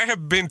 But I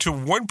have been to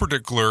one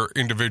particular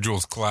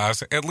individual's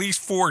class at least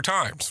 4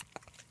 times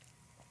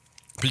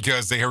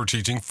because they were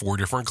teaching 4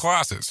 different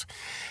classes.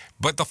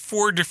 But the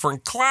 4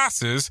 different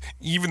classes,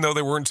 even though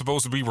they weren't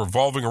supposed to be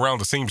revolving around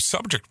the same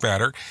subject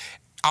matter,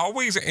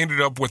 always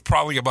ended up with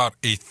probably about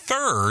a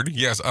third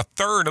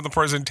of the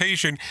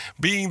presentation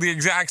being the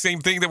exact same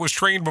thing that was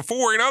trained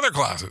before in other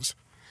classes.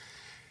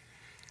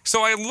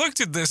 So I looked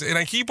at this and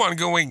I keep on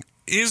going,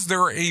 is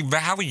there a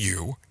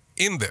value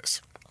in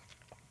this?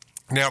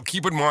 Now,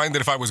 keep in mind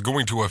that if I was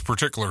going to a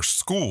particular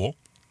school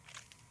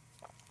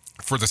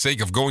for the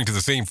sake of going to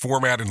the same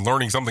format and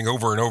learning something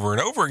over and over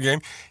and over again,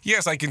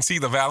 yes, I can see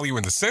the value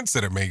in the sense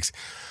that it makes.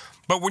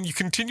 But when you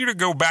continue to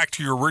go back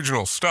to your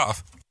original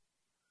stuff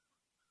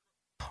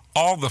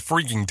all the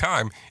freaking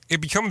time,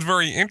 it becomes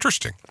very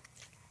interesting.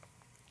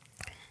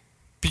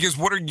 Because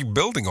what are you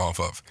building off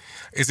of?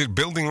 Is it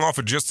building off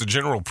of just the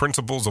general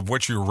principles of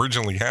what you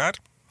originally had?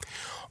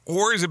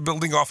 Or is it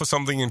building off of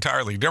something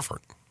entirely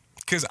different?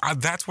 Because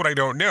that's what I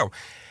don't know.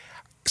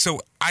 So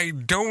I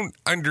don't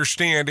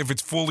understand if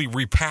it's fully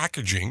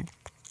repackaging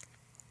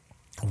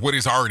what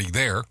is already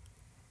there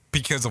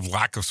because of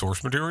lack of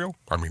source material.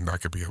 I mean, that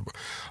could be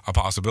a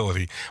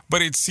possibility.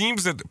 But it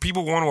seems that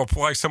people want to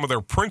apply some of their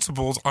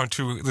principles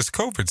onto this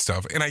COVID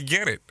stuff. And I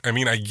get it. I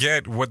mean, I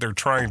get what they're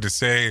trying to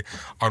say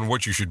on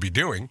what you should be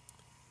doing.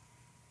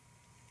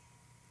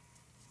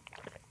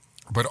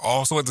 But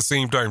also at the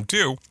same time,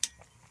 too,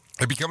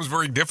 it becomes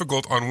very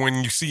difficult on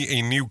when you see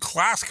a new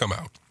class come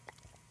out.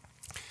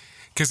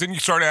 Because then you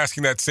start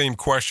asking that same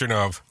question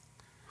of,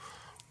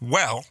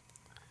 well,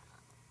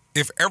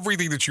 if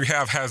everything that you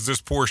have has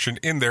this portion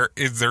in there,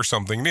 is there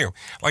something new?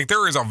 Like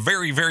there is a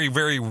very, very,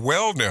 very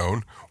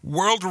well-known,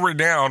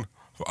 world-renowned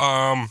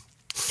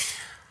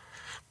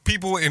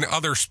people in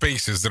other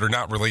spaces that are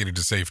not related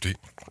to safety.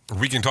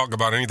 We can talk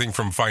about anything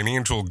from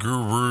financial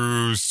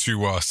gurus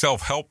to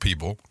self-help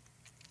people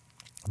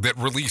that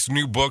release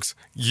new books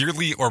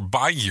yearly or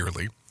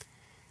bi-yearly.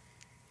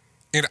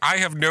 And I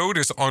have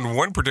noticed on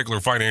one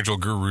particular financial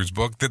guru's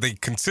book that they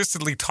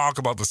consistently talk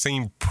about the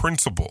same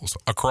principles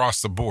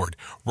across the board,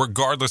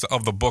 regardless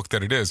of the book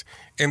that it is.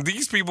 And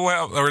these people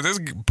have, or this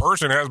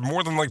person has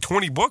more than like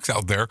 20 books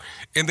out there,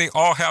 and they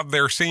all have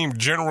their same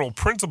general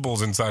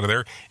principles inside of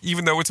there,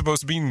 even though it's supposed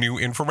to be new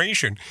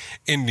information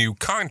and new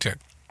content.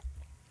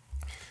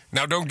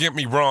 Now, don't get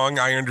me wrong.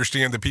 I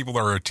understand that people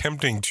are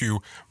attempting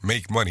to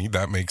make money.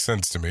 That makes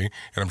sense to me,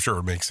 and I'm sure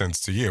it makes sense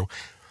to you.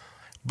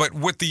 But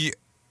with the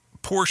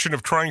portion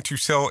of trying to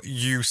sell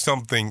you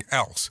something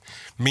else,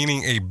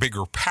 meaning a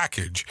bigger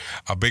package,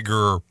 a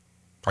bigger,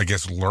 I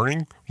guess,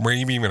 learning,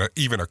 maybe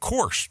even a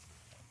course.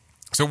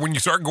 So when you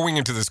start going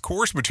into this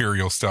course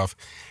material stuff,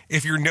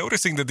 if you're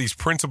noticing that these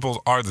principles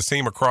are the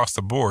same across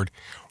the board,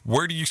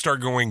 where do you start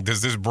going,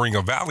 does this bring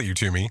a value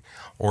to me,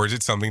 or is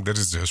it something that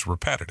is just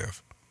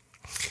repetitive?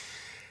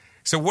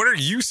 So what are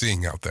you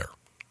seeing out there?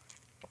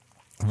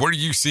 What are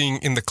you seeing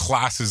in the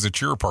classes that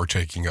you're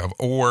partaking of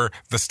or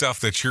the stuff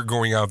that you're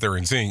going out there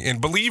and seeing? And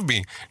believe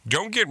me,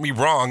 don't get me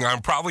wrong.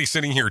 I'm probably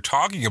sitting here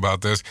talking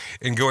about this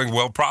and going,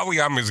 well,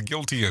 probably I'm as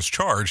guilty as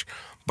charged.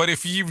 But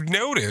if you've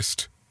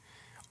noticed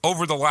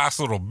over the last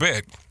little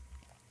bit,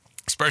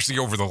 especially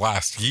over the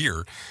last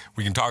year,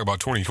 we can talk about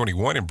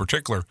 2021 in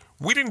particular,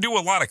 we didn't do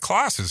a lot of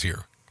classes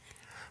here.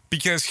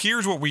 Because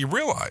here's what we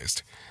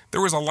realized.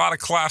 There was a lot of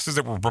classes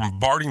that were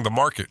bombarding the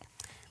market.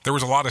 There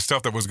was a lot of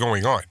stuff that was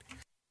going on.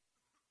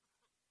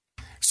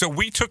 So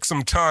we took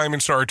some time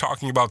and started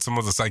talking about some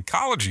of the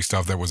psychology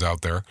stuff that was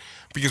out there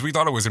because we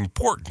thought it was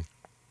important,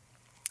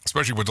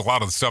 especially with a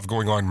lot of the stuff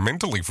going on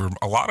mentally for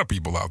a lot of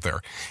people out there.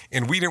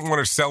 And we didn't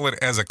want to sell it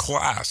as a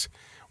class.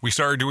 We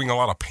started doing a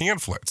lot of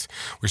pamphlets.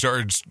 We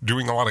started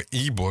doing a lot of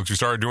ebooks. We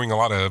started doing a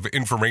lot of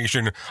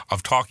information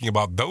of talking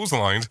about those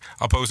lines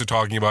opposed to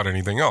talking about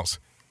anything else.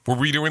 Were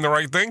we doing the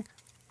right thing?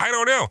 I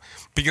don't know,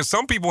 because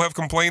some people have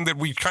complained that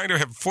we kind of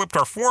have flipped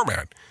our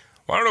format.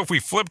 Well, I don't know if we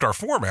flipped our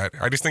format.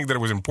 I just think that it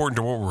was important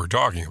to what we were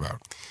talking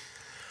about.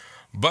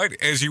 But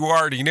as you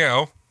already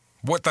know,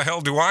 what the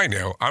hell do I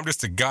know? I'm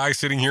just a guy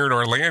sitting here in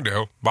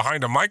Orlando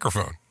behind a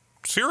microphone.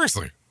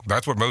 Seriously,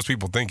 that's what most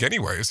people think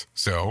anyways.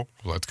 So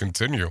let's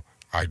continue.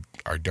 I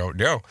don't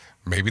know.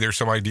 Maybe there's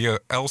some idea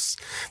else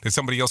that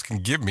somebody else can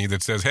give me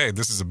that says, hey,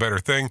 this is a better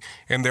thing,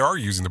 and they are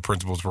using the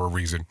principles for a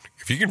reason.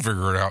 If you can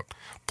figure it out,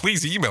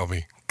 please email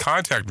me,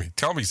 contact me,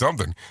 tell me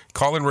something.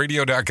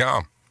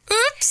 Callinradio.com.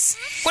 Oops.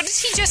 What did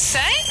he just say?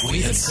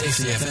 We at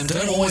Safety FM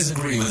don't always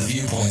agree with the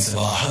viewpoints of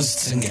our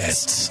hosts and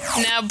guests.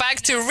 Now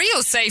back to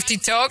real safety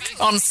talk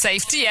on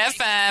Safety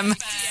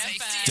FM.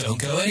 Don't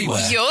go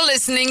anywhere. You're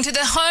listening to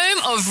the home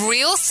of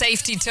real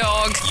safety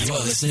talk. You are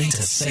listening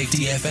to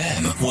Safety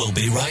FM. We'll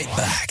be right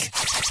back.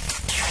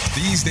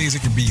 These days,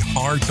 it can be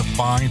hard to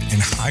find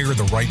and hire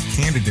the right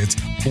candidates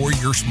for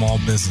your small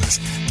business.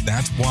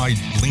 That's why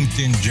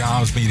LinkedIn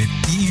Jobs made it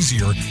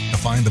easier to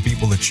find the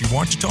people that you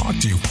want to talk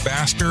to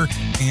faster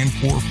and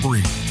for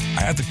free.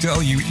 I have to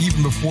tell you,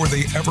 even before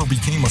they ever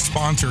became a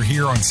sponsor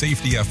here on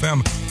Safety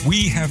FM,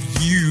 we have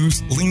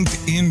used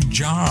LinkedIn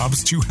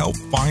Jobs to help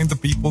find the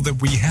people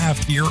that we have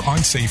here on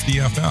Safety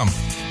FM.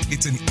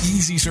 It's an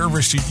easy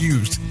service to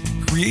use.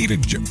 Create a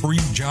free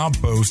job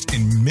post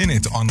in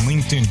minutes on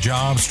LinkedIn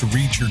Jobs to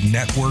reach your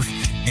network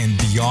and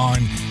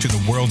beyond to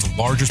the world's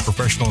largest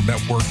professional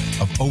network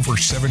of over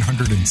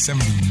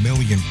 770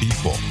 million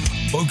people.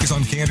 Focus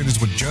on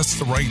candidates with just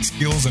the right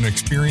skills and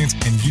experience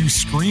and use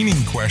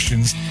screening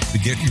questions to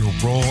get your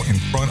role in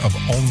front of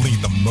only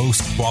the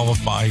most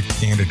qualified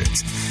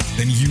candidates.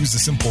 Then use the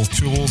simple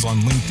tools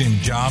on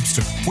LinkedIn Jobs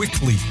to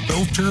quickly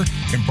filter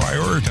and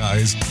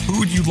prioritize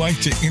who you'd like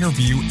to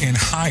interview and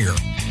hire.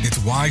 It's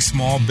why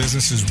small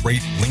businesses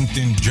rate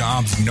LinkedIn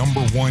Jobs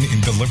 #1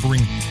 in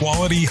delivering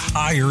quality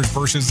hires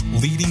versus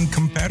leading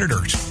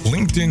competitors.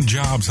 LinkedIn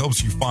Jobs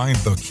helps you find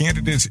the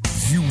candidates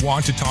you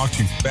want to talk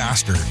to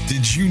faster.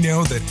 Did you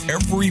know that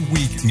every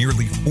week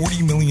nearly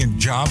 40 million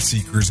job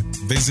seekers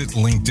visit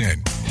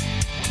LinkedIn?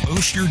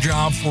 Post your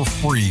job for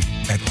free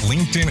at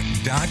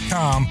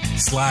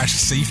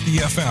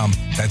linkedin.com/safetyfm.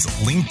 That's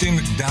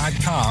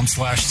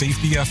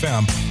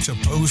linkedin.com/safetyfm to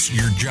post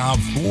your job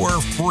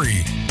for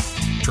free.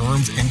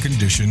 Terms and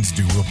conditions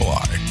do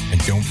apply. And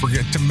don't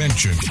forget to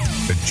mention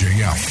that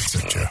Jay Allen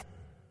sent you.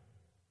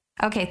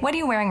 Okay, what are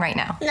you wearing right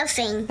now?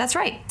 Nothing. That's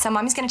right. So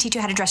mommy's going to teach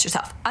you how to dress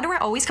yourself.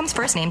 Underwear always comes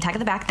first, name tag at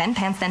the back, then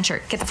pants, then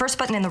shirt. Get the first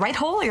button in the right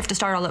hole or you have to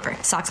start all over.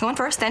 Socks going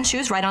first, then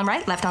shoes, right on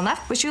right, left on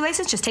left. With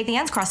shoelaces, just take the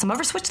ends, cross them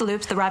over, switch the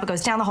loops, the rabbit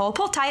goes down the hole,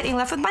 pull tight, and you're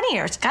left with bunny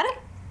ears. Got it?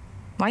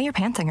 Why are your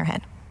pants on your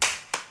head?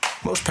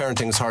 Most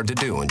parenting is hard to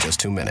do in just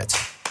 2 minutes.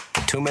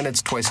 But 2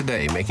 minutes twice a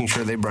day making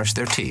sure they brush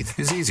their teeth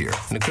is easier,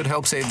 and it could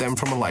help save them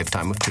from a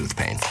lifetime of tooth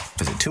pain.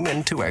 Visit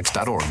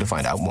 2min2x.org to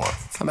find out more.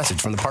 A message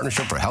from the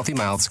Partnership for Healthy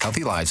Mouths,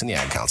 Healthy Lives, and the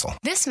Ad Council.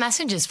 This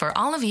message is for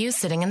all of you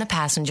sitting in the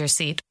passenger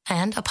seat.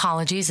 And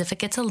apologies if it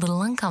gets a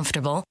little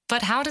uncomfortable.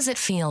 But how does it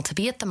feel to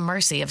be at the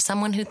mercy of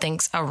someone who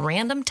thinks a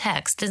random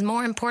text is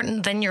more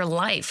important than your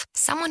life?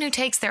 Someone who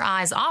takes their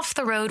eyes off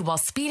the road while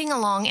speeding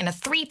along in a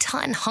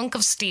 3-ton hunk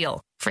of steel.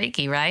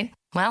 Freaky, right?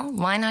 Well,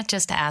 why not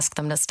just ask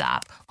them to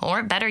stop?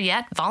 Or better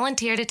yet,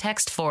 volunteer to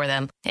text for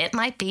them. It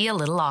might be a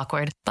little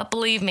awkward, but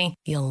believe me,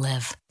 you'll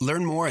live.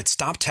 Learn more at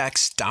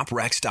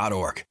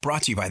StopTextStopWrecks.org.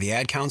 Brought to you by the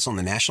Ad Council and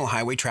the National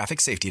Highway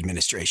Traffic Safety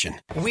Administration.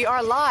 We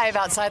are live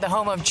outside the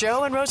home of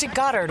Joe and Rosie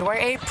Goddard, where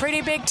a pretty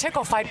big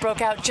tickle fight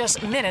broke out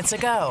just minutes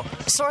ago.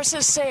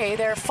 Sources say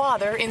their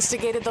father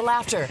instigated the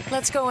laughter.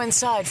 Let's go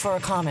inside for a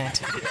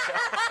comment.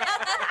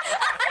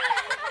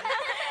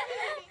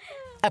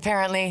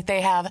 Apparently,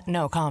 they have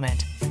no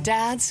comment.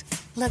 Dads,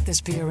 let this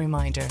be a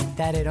reminder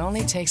that it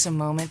only takes a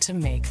moment to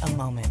make a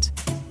moment.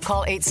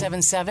 Call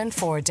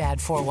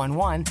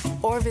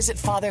 877-4DAD-411 or visit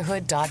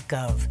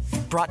fatherhood.gov.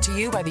 Brought to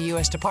you by the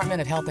U.S.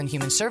 Department of Health and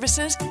Human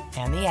Services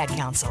and the Ad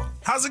Council.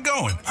 How's it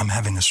going? I'm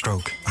having a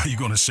stroke. Are you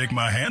going to shake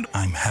my hand?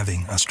 I'm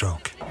having a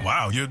stroke.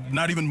 Wow, you're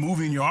not even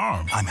moving your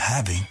arm. I'm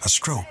having a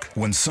stroke.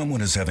 When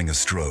someone is having a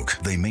stroke,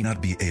 they may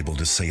not be able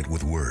to say it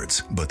with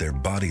words, but their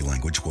body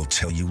language will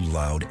tell you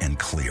loud and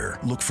clear.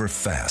 Look for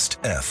FAST.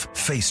 F,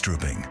 face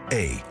drooping.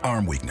 A,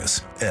 arm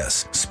weakness.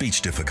 S,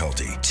 speech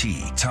difficulty.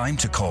 T, time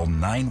to call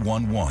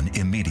 911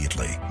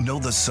 immediately. Know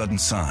the sudden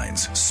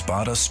signs.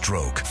 Spot a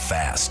stroke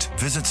fast.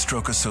 Visit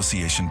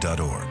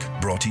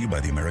strokeassociation.org. Brought to you by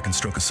the American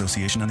Stroke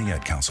Association and the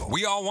Ad Council.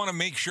 We all want to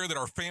make sure that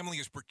our family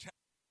is protected.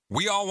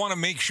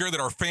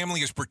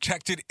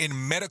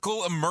 In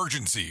medical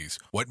emergencies.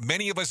 What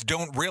many of us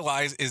don't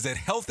realize is that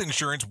health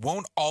insurance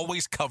won't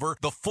always cover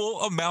the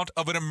full amount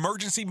of an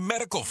emergency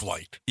medical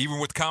flight. Even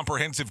with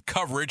comprehensive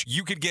coverage,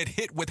 you could get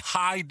hit with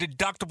high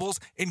deductibles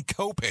and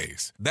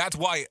copays. That's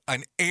why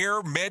an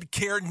Air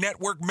Medcare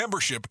Network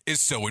membership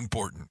is so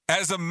important.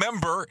 As a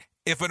member,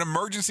 if an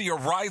emergency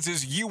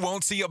arises, you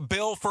won't see a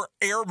bill for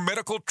air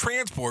medical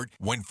transport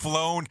when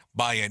flown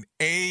by an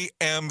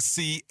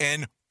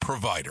AMCN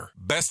provider.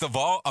 Best of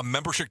all, a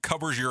membership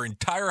covers your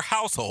entire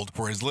household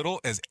for as little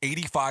as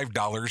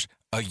 $85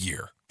 a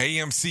year.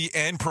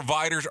 AMCN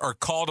providers are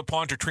called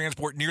upon to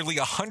transport nearly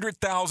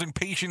 100,000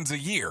 patients a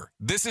year.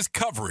 This is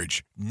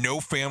coverage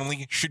no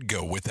family should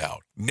go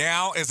without.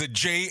 Now, as a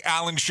Jay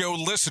Allen Show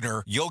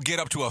listener, you'll get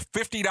up to a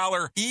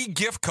 $50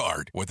 e-gift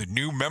card with a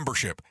new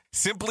membership.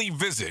 Simply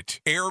visit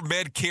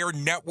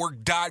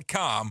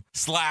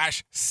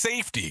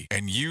airmedcarenetwork.com/safety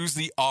and use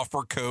the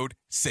offer code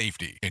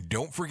SAFETY. And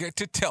don't forget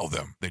to tell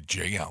them that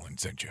Jay Allen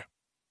sent you.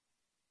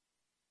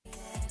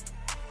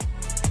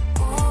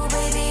 Ooh,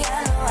 baby,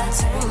 I know I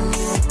turn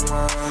you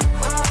on. When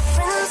my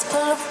friends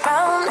pull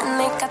around and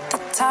they got the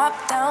top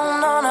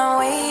down. On our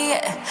way,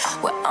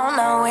 yeah. We're on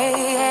our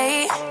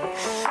way.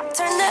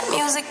 Turn that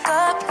music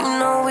up, you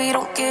know we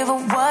don't give a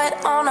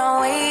what. On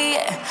our way,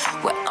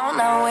 yeah. We're on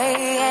our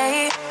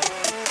way.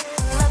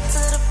 Pull up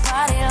to the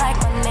party like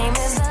my name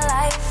is the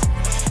life.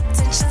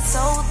 Tension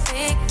so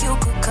thick you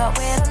could cut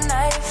with a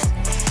knife.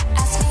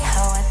 Ask me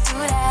how I do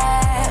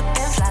that.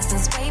 Been fly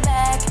since way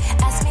back.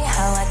 Ask me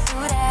how I do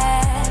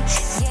that.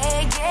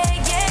 Yeah, yeah,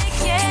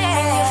 yeah, yeah.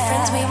 You and your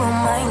friends, we were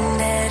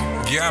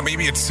minded. Yeah,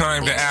 maybe it's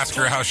time to ask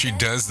her how she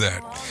does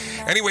that.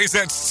 Anyways,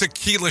 that's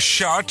Tequila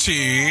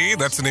Shotty.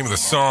 That's the name of the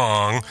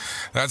song.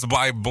 That's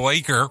by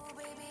Blaker.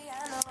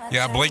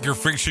 Yeah, Blaker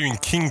featuring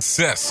King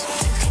Sis.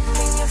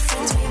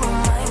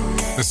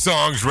 The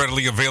song's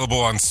readily available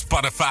on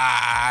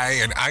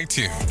Spotify and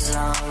iTunes.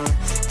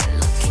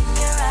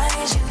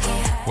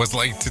 Would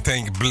like to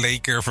thank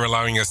Blaker for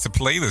allowing us to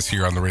play this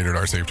here on the Rated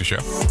R Safety Show.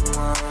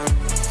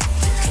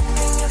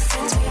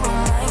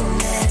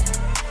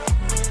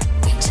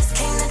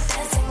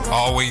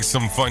 Always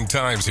some fun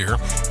times here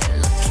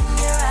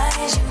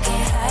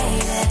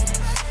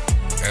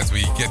as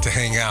we get to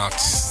hang out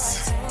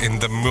in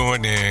the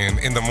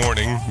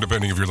morning,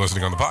 depending if you're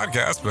listening on the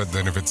podcast. But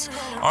then if it's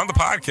on the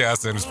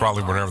podcast, then it's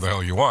probably whenever the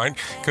hell you want.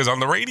 Because on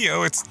the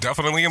radio, it's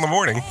definitely in the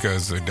morning,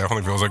 because it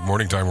definitely feels like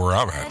morning time where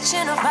I'm at.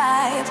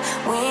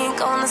 We ain't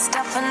gonna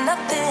stop for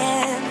nothing.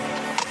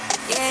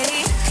 Yeah,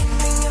 you can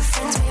bring your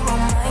friends, we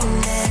won't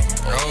mind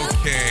it.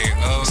 Okay.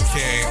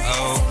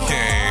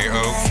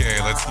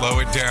 Let's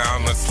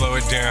slow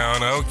it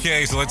down.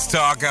 Okay, so let's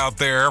talk out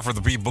there for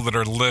the people that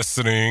are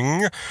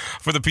listening.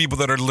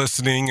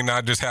 And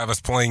not just have us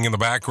playing in the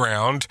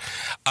background.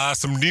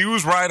 Some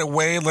news right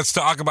away. Let's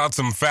talk about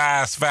some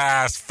fast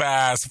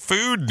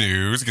food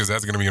news, because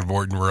that's going to be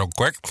important real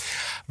quick.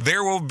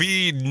 There will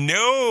be there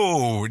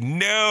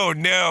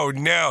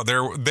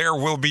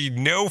will be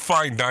no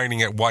fine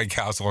dining at White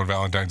Castle on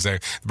Valentine's Day.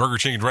 The burger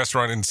chain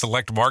restaurant and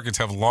select markets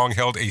have long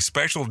held a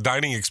special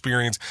dining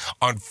experience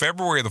on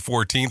February the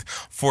 14th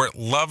for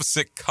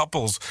lovesick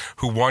couples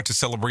who want to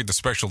celebrate the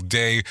special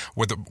day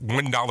with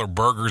 $1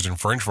 burgers and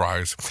french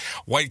fries.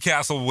 White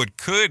Castle would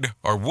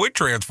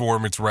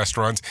transform its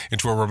restaurants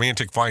into a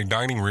romantic fine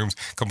dining rooms,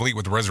 complete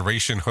with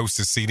reservation,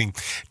 hostess seating,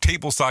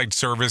 tableside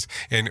service,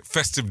 and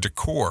festive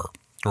decor,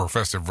 or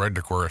festive red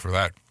decor for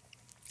that.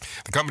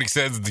 The company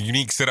says the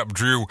unique setup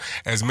drew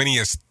as many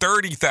as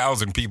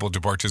 30,000 people to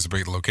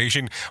participate in the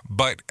location,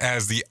 but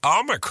as the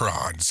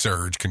Omicron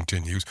surge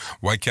continues,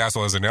 White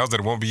Castle has announced that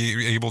it won't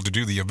be able to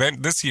do the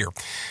event this year.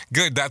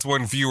 Good, that's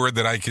one fewer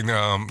that I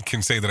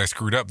can say that I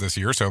screwed up this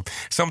year, so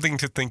something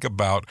to think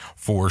about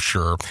for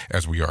sure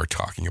as we are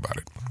talking about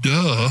it.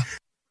 Duh.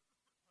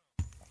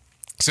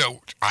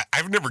 So,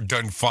 I've never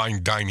done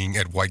fine dining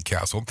at White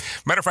Castle.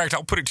 Matter of fact,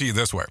 I'll put it to you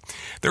this way.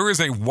 There is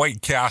a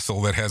White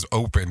Castle that has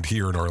opened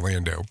here in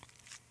Orlando.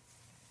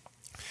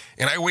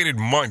 And I waited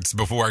months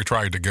before I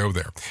tried to go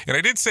there. And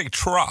I did say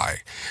try,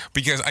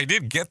 because I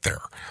did get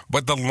there.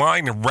 But the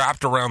line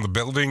wrapped around the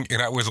building,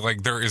 and I was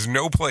like, there is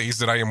no place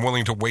that I am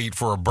willing to wait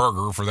for a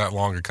burger for that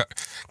long a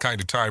kind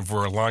of time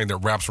for a line that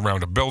wraps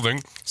around a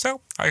building.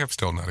 So, I have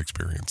still not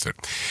experienced it.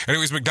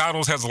 Anyways,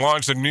 McDonald's has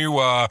launched a new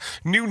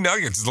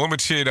nuggets,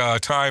 limited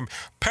time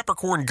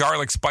peppercorn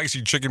garlic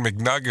spicy chicken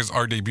McNuggets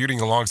are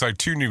debuting alongside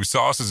two new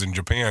sauces in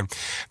Japan.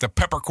 The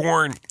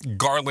peppercorn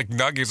garlic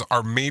nuggets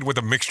are made with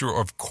a mixture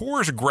of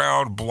coarse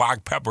ground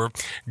black pepper,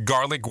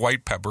 garlic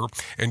white pepper,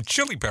 and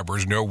chili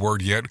peppers. No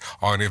word yet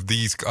on if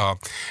these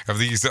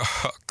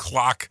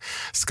clock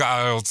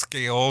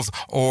scales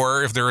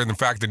or if they're in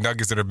fact the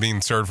nuggets that are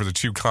being served for the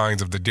two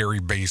kinds of the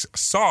dairy-based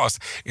sauce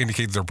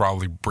indicates they're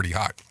probably pretty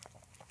hot.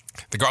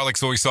 The garlic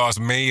soy sauce,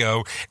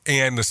 mayo,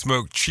 and the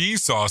smoked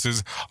cheese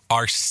sauces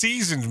are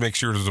seasoned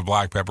mixtures of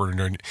black pepper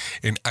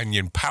and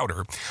onion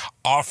powder,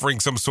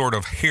 offering some sort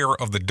of hair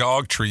of the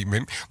dog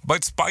treatment,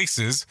 but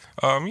spices,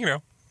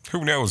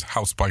 who knows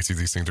how spicy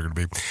these things are going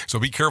to be. So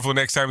be careful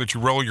next time that you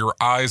roll your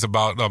eyes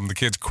about the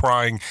kids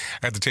crying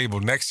at the table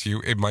next to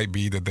you. It might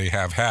be that they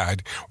have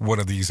had one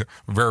of these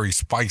very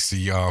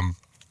spicy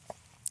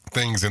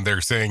things, and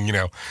they're saying,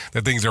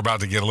 that things are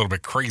about to get a little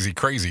bit crazy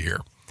here.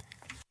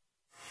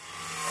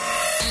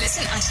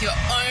 Listen at your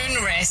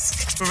own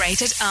risk.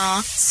 Rated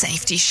R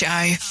Safety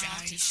Show.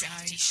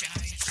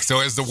 So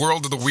as the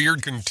world of the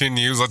weird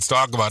continues, let's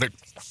talk about it.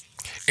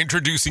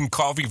 Introducing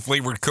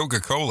coffee-flavored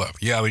Coca-Cola.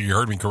 Yeah, you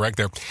heard me correct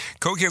there.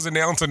 Coke has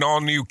announced an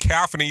all-new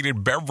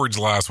caffeinated beverage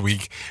last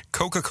week,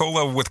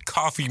 Coca-Cola with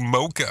Coffee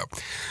Mocha.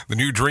 The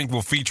new drink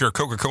will feature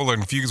Coca-Cola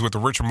infused with the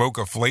rich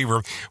mocha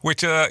flavor,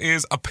 which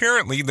is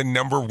apparently the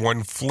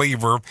 #1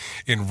 flavor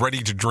in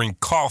ready-to-drink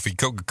coffee.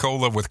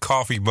 Coca-Cola with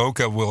Coffee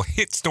Mocha will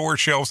hit store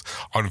shelves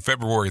on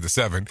February the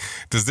 7th.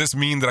 Does this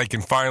mean that I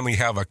can finally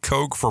have a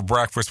Coke for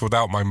breakfast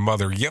without my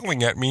mother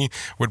yelling at me?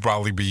 Would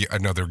probably be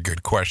another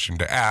good question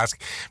to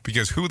ask,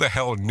 because who the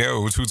hell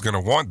knows who's going to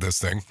want this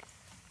thing?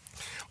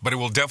 But it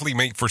will definitely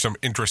make for some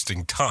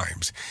interesting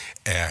times,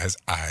 as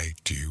I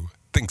do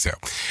think so.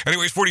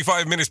 Anyways,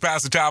 45 minutes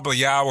past the top of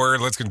the hour.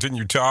 Let's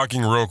continue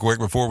talking real quick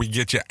before we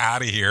get you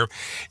out of here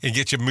and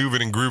get you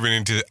moving and grooving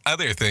into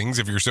other things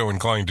if you're so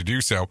inclined to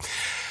do so.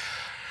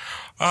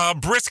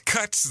 Brisk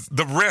cuts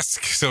the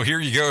risk. So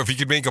here you go. If you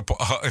could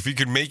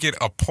make it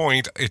a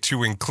point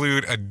to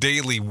include a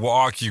daily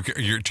walk to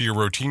your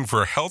routine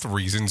for health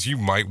reasons, you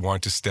might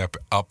want to step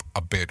up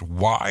a bit.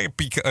 Why?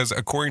 Because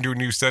according to a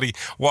new study,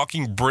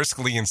 walking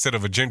briskly instead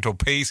of a gentle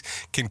pace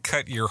can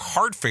cut your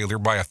heart failure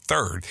by a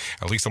third,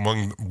 at least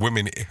among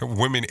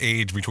women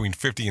aged between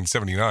 50 and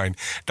 79.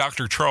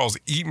 Dr. Charles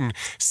Eaton,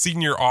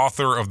 senior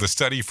author of the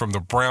study from the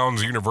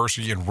Browns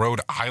University in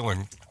Rhode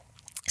Island,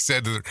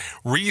 said that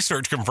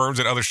research confirms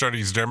that other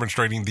studies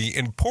demonstrating the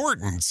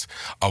importance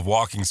of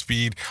walking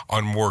speed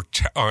on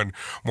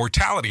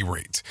mortality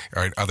rates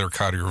and other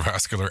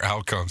cardiovascular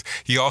outcomes.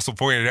 He also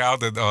pointed out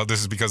that this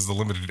is because the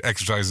limited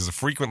exercise is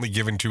frequently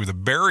given to the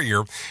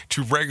barrier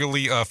to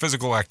regularly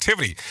physical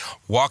activity.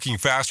 Walking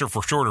faster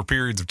for shorter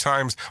periods of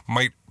times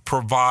might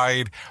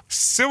provide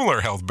similar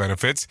health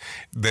benefits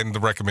than the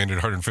recommended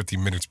 150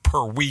 minutes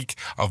per week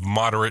of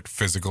moderate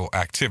physical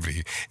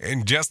activity.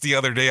 And just the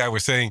other day I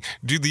was saying,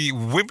 do the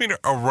women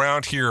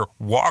around here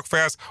walk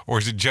fast, or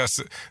is it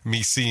just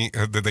me seeing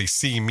that they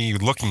see me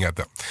looking at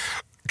them?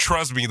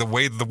 Trust me, the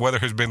way the weather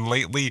has been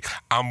lately,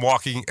 I'm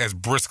walking as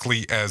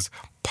briskly as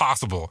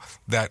possible.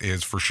 That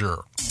is for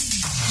sure.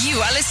 You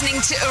are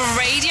listening to a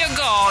radio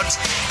god.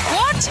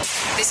 What?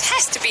 This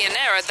has to be an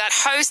error. That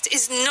host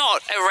is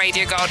not a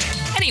radio god.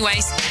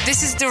 Anyways,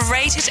 this is the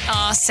Rated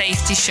R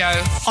Safety Show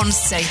on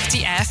Safety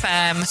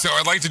FM. So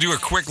I'd like to do a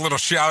quick little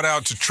shout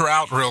out to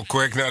trout real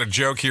quick. Not a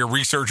joke here.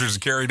 Researchers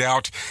carried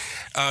out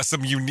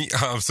some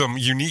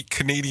unique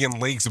Canadian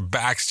lakes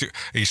backs to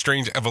a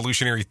strange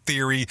evolutionary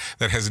theory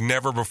that has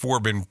never before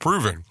been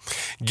proven.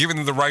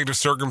 Given the right of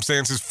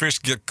circumstances, fish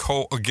get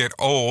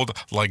old,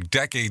 like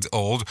decades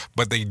old,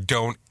 but they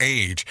don't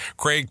age.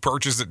 Craig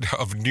Purchase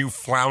of New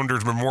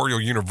Flounders Memorial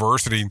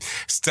University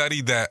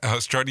studied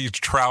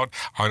trout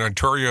on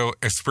Ontario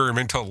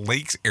Experimental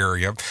Lakes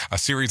area, a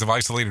series of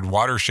isolated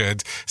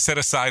watersheds set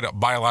aside a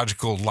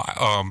biological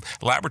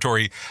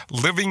laboratory.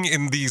 Living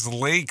in these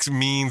lakes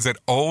means that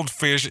old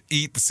fish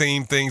eat the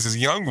same things as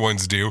young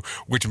ones do,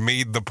 which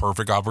made the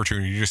perfect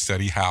opportunity to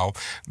study how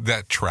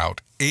that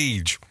trout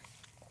age.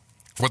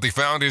 What they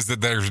found is that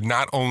there's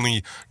not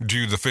only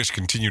do the fish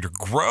continue to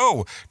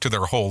grow to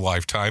their whole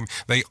lifetime,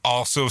 they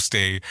also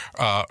stay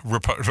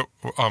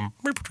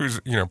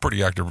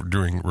pretty active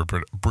doing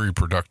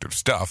reproductive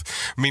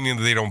stuff, meaning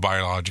that they don't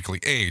biologically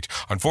age.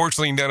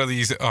 Unfortunately, none of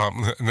these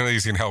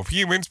can help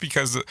humans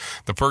because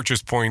the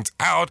Purchase points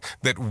out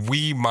that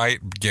we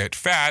might get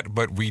fat,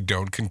 but we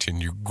don't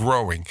continue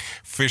growing.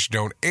 Fish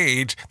don't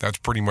age.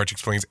 That pretty much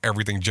explains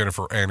everything.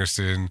 Jennifer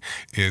Aniston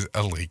is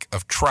a lake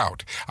of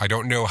trout. I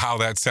don't know how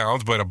that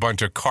sounds, but a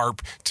bunch of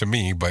carp to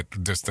me,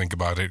 but just think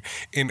about it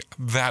in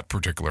that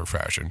particular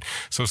fashion.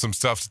 So some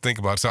stuff to think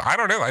about. So I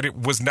don't know. I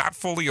was not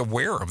fully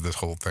aware of this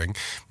whole thing.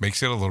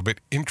 Makes it a little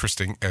bit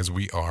interesting as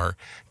we are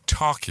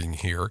talking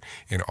here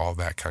and all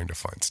that kind of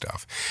fun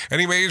stuff.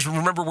 Anyways,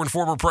 remember when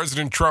former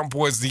President Trump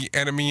was the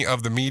enemy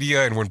of the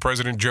media and when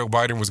President Joe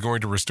Biden was going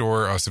to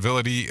restore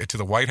civility to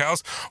the White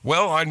House?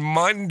 Well, on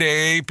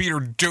Monday, Peter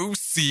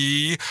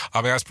Doocy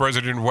asked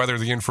President whether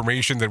the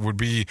information that would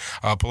be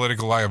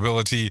political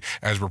liability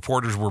as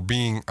reporters were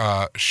being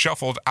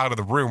shuffled out of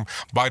the room.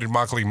 Biden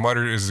mockingly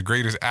muttered, "Is the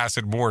greatest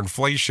asset more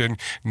inflation,"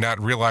 not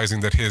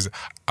realizing that his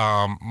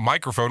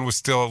microphone was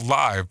still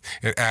live,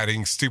 and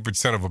adding, "Stupid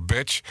son of a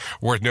bitch."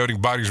 Worth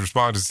noting, Biden's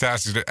response to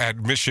tacit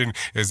admission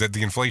is that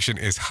the inflation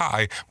is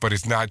high, but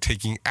it's not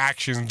taking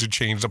action to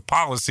change the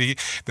policy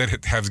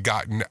that has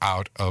gotten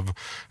out of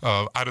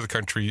the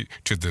country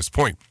to this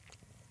point.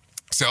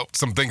 So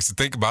some things to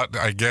think about,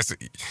 I guess.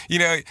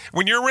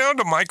 When you're around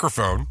a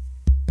microphone,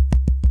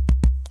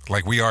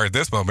 like we are at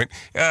this moment,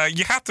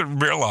 you have to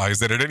realize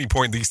that at any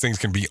point these things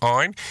can be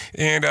on.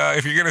 And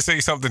if you're going to say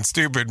something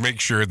stupid,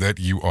 make sure that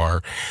you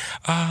are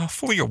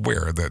fully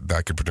aware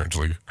that could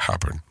potentially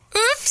happen.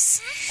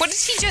 Oops! What did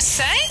he just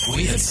say?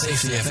 We at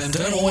Safety FM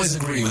don't always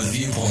agree with the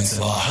viewpoints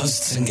of our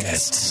hosts and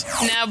guests.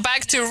 Now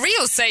back to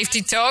real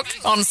safety talk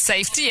on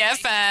Safety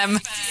FM.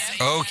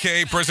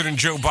 Okay, President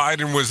Joe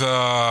Biden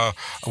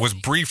was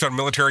briefed on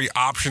military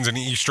options in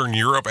Eastern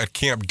Europe at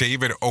Camp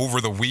David over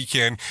the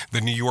weekend.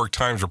 The New York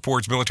Times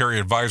reports military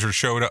advisors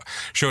showed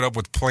up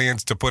with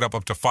plans to put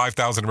up to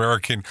 5,000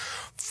 American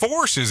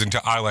forces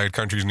into allied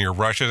countries near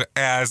Russia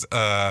as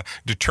a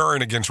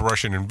deterrent against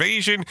Russian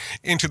invasion,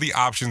 into the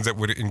options that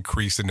would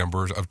increase the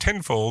numbers of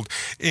tenfold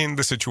in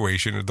the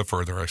situation of the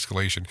further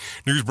escalation.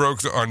 News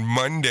broke on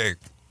Monday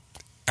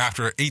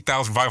after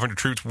 8,500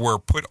 troops were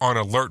put on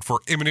alert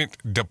for imminent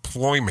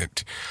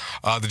deployment.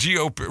 The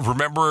GOP,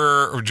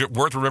 remember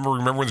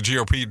when the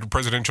GOP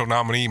presidential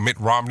nominee Mitt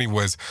Romney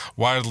was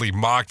widely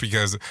mocked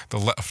because the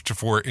left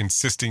for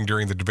insisting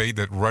during the debate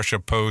that Russia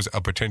posed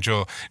a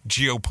potential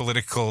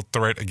geopolitical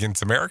threat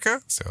against America?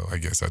 So I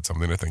guess that's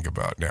something to think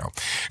about now.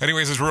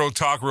 Anyways, it's Real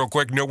Talk real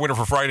quick. No winner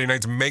for Friday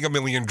night's Mega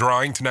Million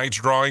drawing. Tonight's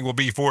drawing will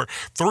be for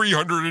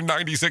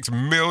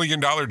 $396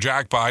 million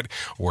jackpot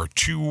or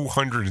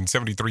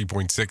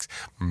 $273.6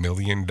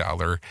 million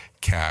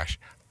cash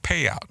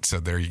payout. So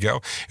there you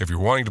go. If you're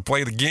wanting to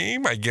play the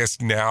game, I guess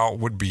now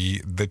would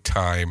be the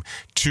time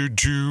to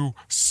do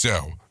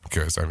so.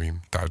 Because, I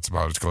mean, that's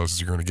about as close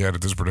as you're going to get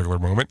at this particular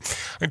moment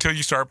until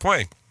you start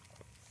playing.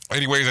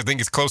 Anyways, I think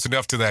it's close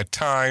enough to that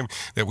time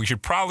that we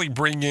should probably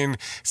bring in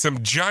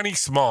some Johnny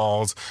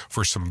Smalls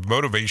for some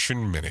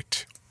Motivation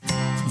Minute.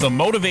 The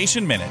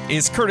Motivation Minute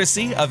is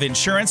courtesy of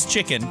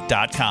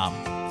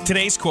InsuranceChicken.com.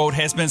 Today's quote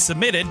has been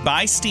submitted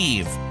by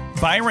Steve.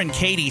 Byron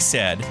Katie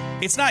said,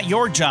 "It's not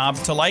your job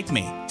to like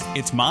me.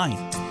 It's mine."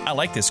 I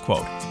like this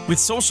quote. With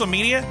social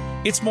media,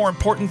 it's more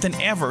important than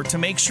ever to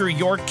make sure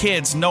your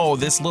kids know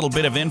this little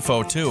bit of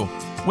info too.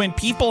 When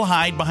people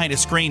hide behind a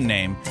screen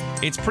name,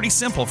 it's pretty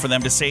simple for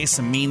them to say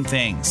some mean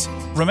things.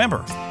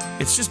 Remember,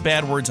 it's just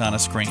bad words on a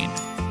screen.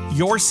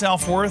 Your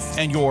self-worth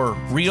and your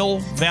real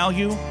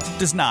value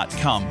does not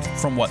come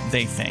from what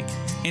they think.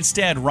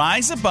 Instead,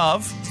 rise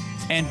above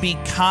and be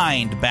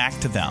kind back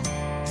to them.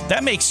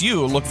 That makes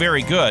you look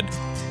very good.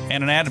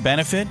 And an added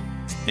benefit,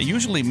 it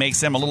usually makes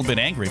them a little bit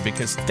angry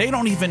because they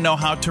don't even know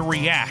how to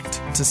react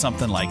to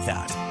something like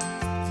that.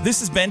 This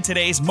has been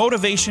today's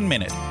Motivation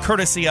Minute,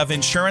 courtesy of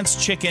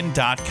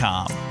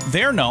InsuranceChicken.com.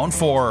 They're known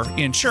for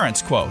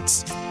insurance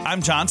quotes.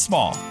 I'm John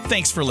Small.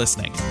 Thanks for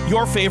listening.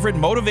 Your favorite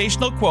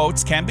motivational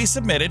quotes can be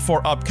submitted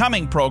for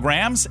upcoming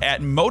programs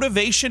at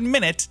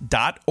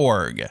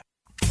motivationminute.org.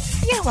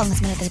 Your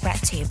Wellness Minute is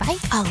brought to you by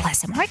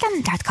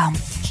AlessaMorgan.com.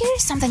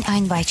 Here's something I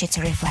invite you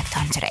to reflect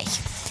on today.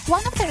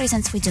 One of the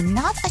reasons we do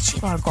not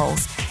achieve our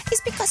goals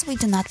is because we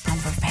do not plan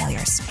for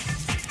failures.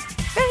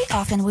 Very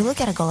often, we look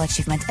at a goal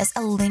achievement as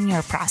a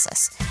linear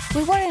process.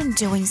 We weren't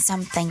doing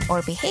something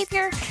or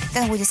behavior,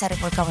 then we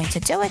decided we're going to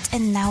do it,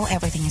 and now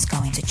everything is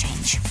going to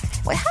change.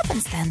 What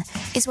happens then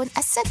is when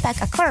a setback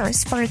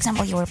occurs, for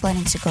example, you were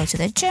planning to go to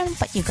the gym,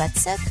 but you got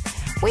sick,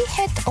 we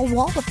hit a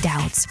wall of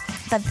doubts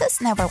that this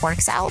never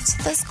works out,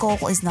 this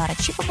goal is not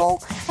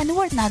achievable, and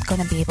we're not going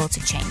to be able to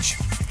change.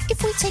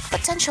 If we take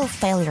potential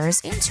failures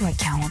into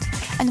account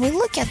and we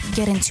look at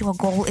getting to a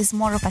goal is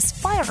more of a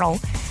spiral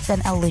than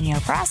a linear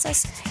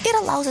process, it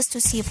allows us to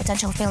see a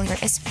potential failure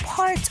as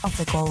part of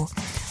the goal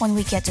when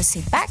we get to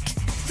sit back,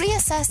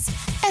 reassess,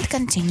 and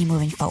continue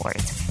moving forward.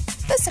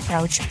 This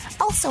approach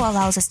also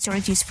allows us to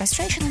reduce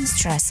frustration and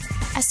stress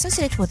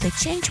associated with the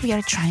change we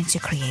are trying to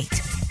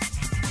create.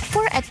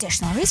 For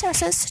additional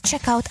resources,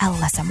 check out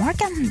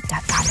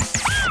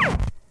AlessaMorgan.com.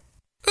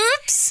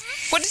 Oops!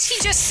 What did he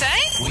just say?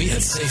 We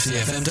at Safety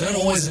FM don't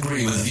always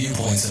agree with the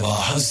viewpoints of our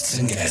hosts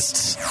and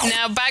guests.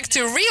 Now back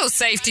to real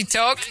safety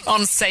talk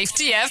on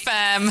Safety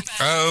FM.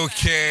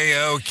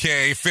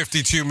 Okay.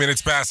 52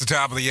 minutes past the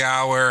top of the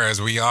hour as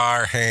we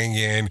are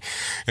hanging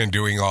and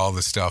doing all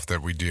the stuff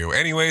that we do.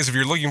 Anyways, if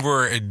you're looking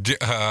for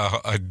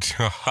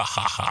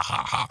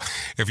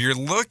if you're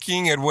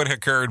looking at what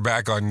occurred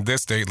back on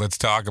this date, let's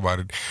talk about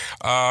it.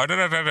 Back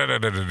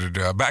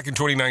in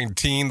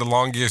 2019, the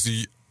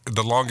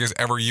longest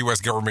ever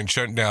U.S. government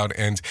shutdown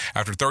ends.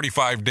 After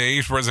 35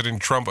 days, President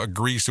Trump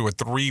agrees to a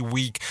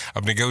 3-week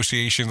of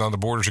negotiations on the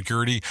border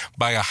security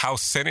by a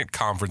House-Senate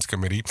conference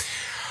committee.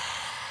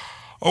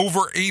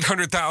 Over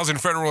 800,000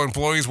 federal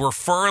employees were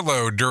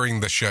furloughed during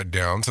the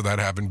shutdown, so that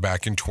happened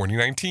back in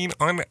 2019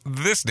 on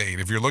this date.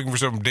 If you're looking for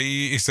some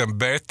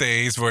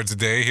birthdays for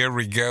today, here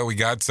we go. We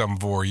got some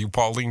for you.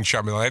 Pauline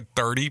Chamilet,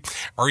 30.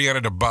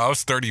 Ariana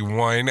DeBose,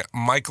 31.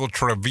 Michael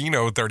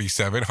Trevino,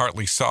 37.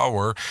 Hartley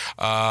Sauer,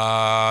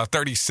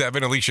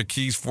 37. Alicia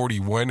Keys,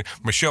 41.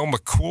 Michelle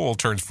McCool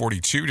turns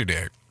 42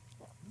 today.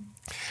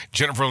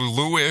 Jennifer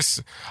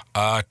Lewis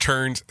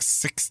turns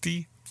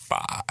 60.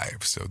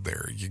 So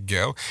there you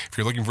go. If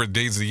you're looking for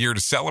days of the year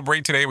to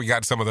celebrate today, we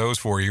got some of those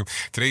for you.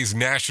 Today's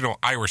National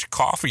Irish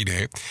Coffee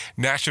Day,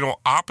 National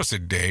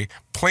Opposite Day,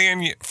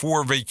 Plan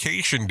for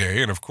Vacation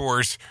Day, and of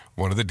course,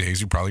 one of the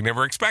days you probably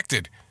never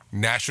expected,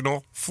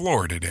 National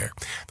Florida Day.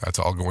 That's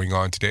all going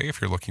on today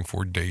if you're looking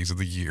for days of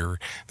the year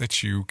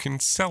that you can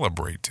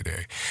celebrate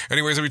today.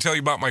 Anyways, let me tell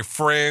you about my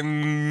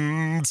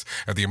friends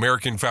at the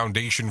American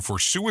Foundation for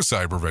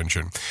Suicide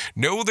Prevention.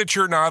 Know that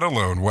you're not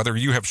alone. Whether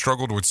you have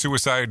struggled with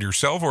suicide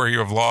yourself or you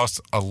have lost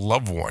a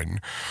loved one,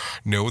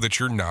 know that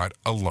you're not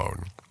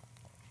alone.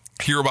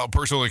 Hear about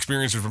personal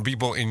experiences from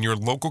people in your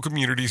local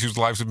communities whose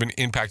lives have been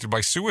impacted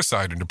by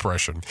suicide and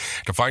depression.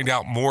 To find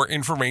out more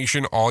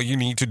information, all you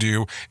need to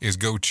do is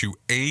go to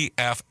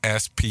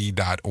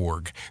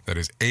afsp.org. That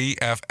is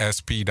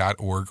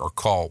afsp.org, or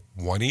call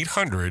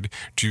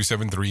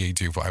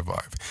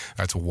 1-800-273-8255.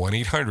 That's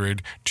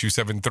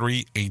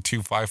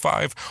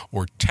 1-800-273-8255,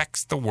 or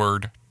text the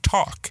word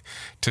TALK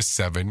to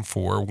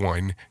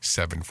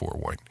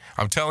 741-741.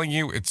 I'm telling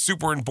you, it's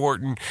super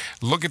important.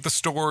 Look at the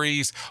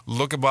stories.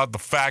 Look about the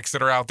facts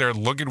that are out there.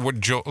 Look at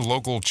what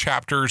local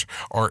chapters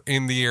are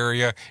in the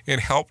area and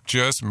help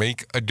just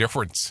make a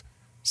difference.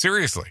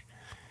 Seriously.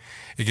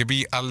 It could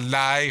be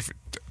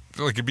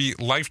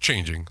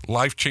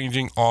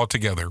life-changing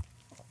altogether.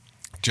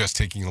 Just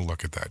taking a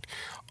look at that.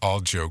 All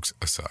jokes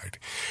aside.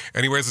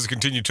 Anyways, let's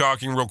continue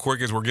talking real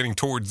quick as we're getting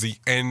towards the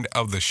end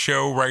of the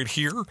show right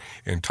here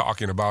and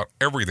talking about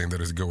everything that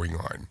is going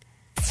on.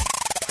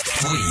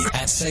 We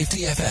at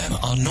Safety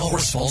FM are not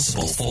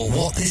responsible for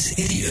what this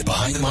idiot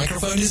behind the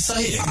microphone is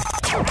saying.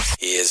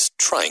 He is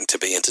trying to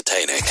be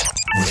entertaining.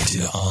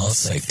 Rated R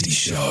Safety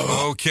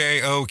Show. Okay.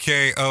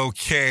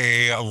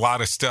 A lot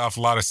of stuff.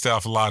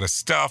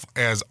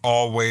 As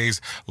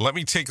always, let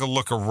me take a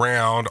look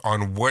around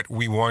on what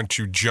we want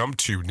to jump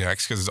to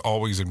next, because it's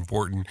always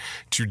important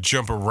to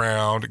jump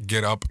around,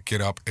 get up,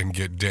 and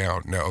get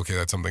down. No, okay,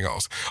 that's something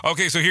else.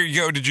 Okay, so here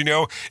you go. Did you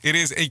know it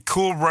is a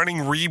Cool Running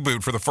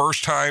reboot for the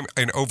first time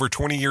in over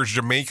 20 years?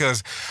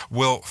 Jamaica's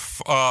will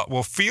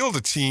field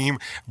a team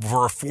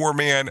for a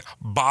 4-man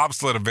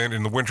bobsled event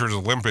in the Winter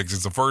Olympics.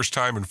 It's the first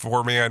time a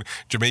 4-man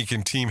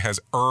Jamaican team has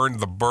earned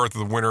the berth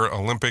of the Winter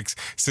Olympics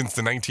since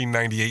the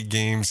 1998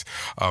 games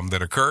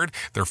that occurred.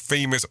 Their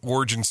famous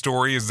origin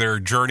story is their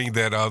journey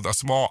that a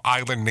small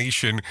island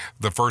nation,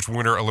 the first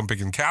Winter Olympic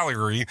in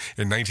Calgary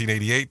in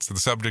 1988, so the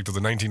subject of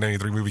the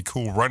 1993 movie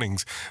Cool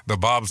Runnings. The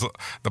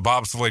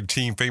bobsled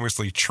team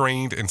famously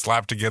trained and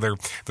slapped together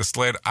the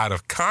sled out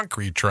of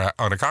concrete track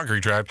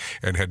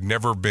and had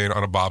never been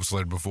on a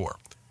bobsled before.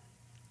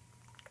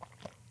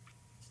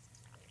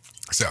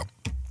 So,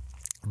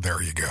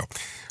 there you go.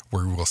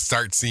 We will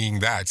start seeing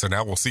that. So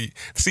now we'll see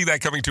that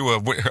coming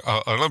to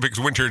Olympics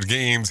Winter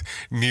Games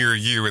near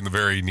you in the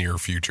very near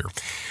future.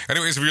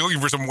 Anyways, if you're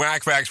looking for some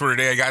whack facts for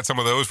today, I got some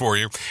of those for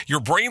you. Your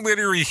brain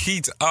literally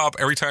heats up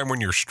every time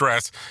when you're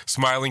stressed.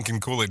 Smiling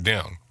can cool it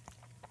down.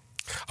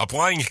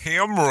 Applying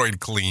hemorrhoid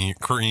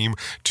cream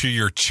to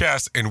your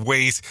chest and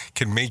waist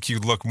can make you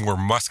look more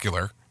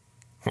muscular.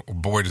 Oh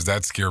boy, does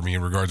that scare me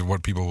in regards to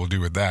what people will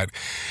do with that.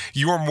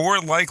 You are more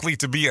likely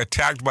to be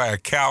attacked by a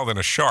cow than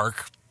a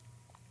shark.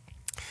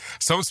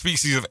 Some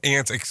species of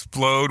ants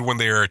explode when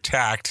they are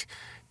attacked.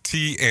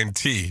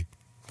 TNT.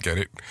 Get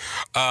it?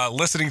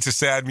 Listening to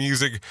sad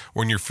music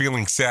when you're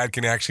feeling sad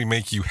can actually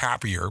make you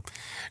happier.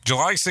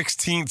 July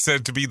 16th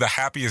said to be the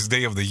happiest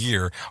day of the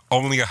year.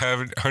 Only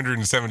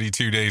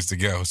 172 days to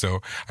go.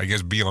 So I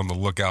guess be on the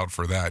lookout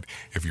for that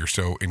if you're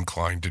so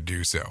inclined to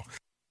do so.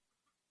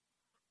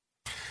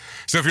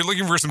 So if you're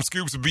looking for some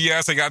scoops of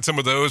BS, I got some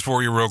of those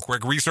for you real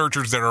quick.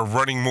 Researchers that are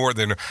running more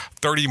than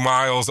 30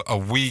 miles a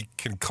week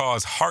can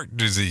cause heart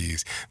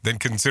disease. Then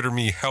consider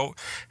me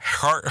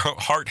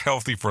heart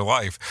healthy for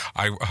life.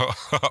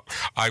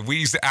 I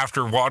wheezed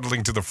after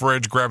waddling to the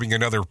fridge, grabbing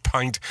another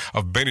pint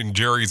of Ben &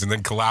 Jerry's, and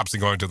then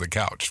collapsing onto the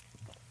couch.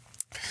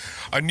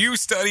 A new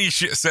study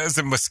says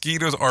that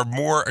mosquitoes are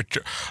more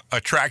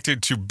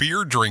attracted to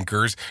beer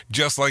drinkers,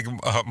 just like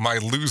my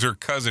loser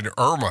cousin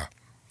Irma.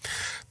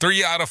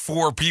 3 out of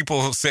 4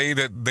 people say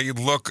that they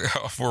look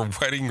for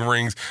wedding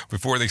rings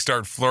before they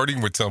start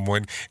flirting with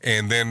someone,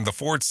 and then the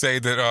 4th say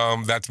that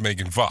that's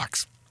Megan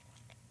Fox.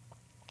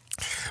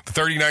 The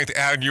 39th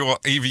annual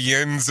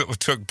AVNs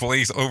took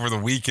place over the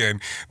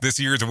weekend. This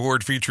year's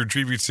award featured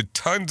tributes to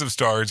tons of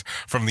stars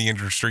from the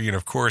industry and,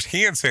 of course,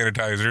 hand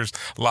sanitizers,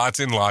 lots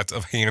and lots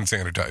of hand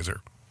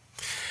sanitizer.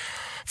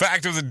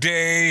 Fact of the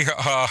day,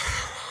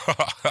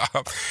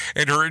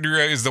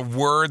 anhedonia is the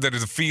word that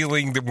is a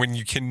feeling that when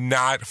you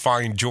cannot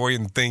find joy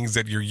in things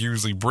that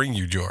usually bring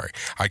you joy.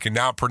 I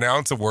cannot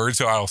pronounce the word,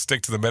 so I'll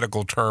stick to the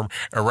medical term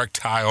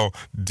erectile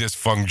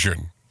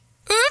dysfunction.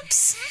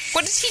 Oops!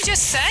 What did he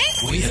just say?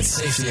 We at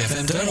Safety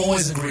FM don't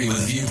always agree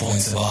with the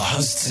viewpoints of our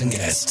hosts and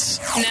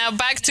guests. Now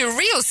back to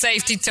real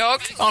safety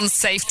talk on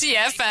Safety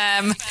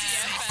FM.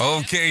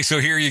 Okay, so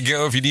here you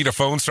go. If you need a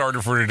phone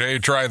starter for today,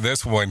 try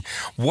this one.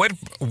 What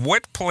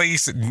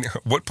place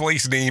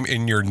name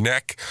in your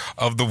neck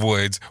of the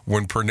woods,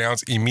 when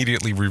pronounced,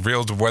 immediately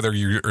reveals whether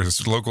you're a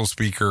local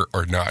speaker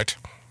or not?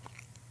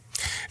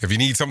 If you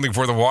need something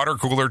for the water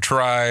cooler,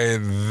 try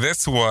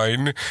this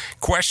one.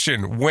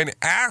 Question: when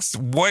asked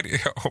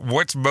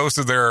what's most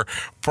of their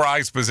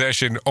prized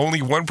possession, only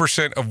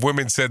 1% of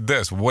women said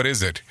this. What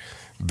is it?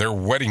 Their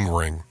wedding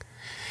ring.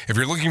 If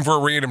you're looking for a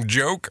random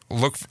joke,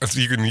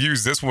 you can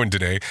use this one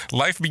today.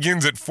 Life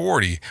begins at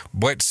 40,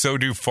 but so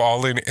do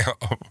fallen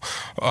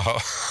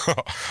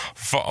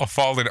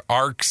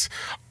arcs,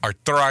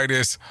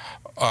 arthritis,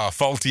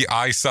 faulty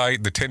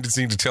eyesight, the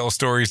tendency to tell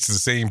stories to the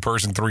same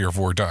person 3 or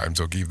 4 times.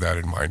 So keep that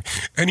in mind.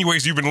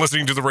 Anyways, you've been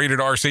listening to the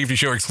Rated R Safety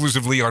Show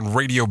exclusively on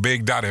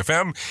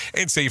RadioBig.fm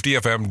and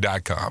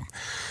SafetyFM.com.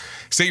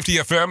 Safety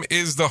FM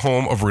is the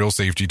home of real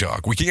safety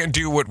talk. We can't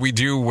do what we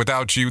do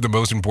without you, the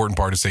most important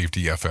part of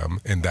Safety FM,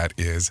 and that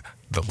is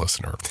the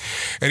listener.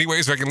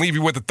 Anyways, if I can leave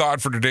you with a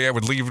thought for today, I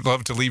would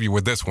love to leave you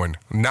with this one.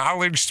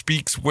 Knowledge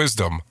speaks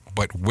wisdom,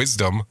 but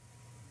wisdom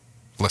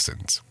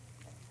listens.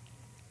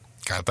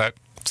 Got that?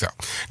 So,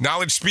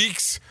 knowledge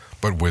speaks,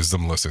 but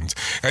wisdom listens.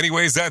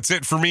 Anyways, that's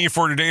it for me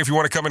for today. If you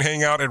want to come and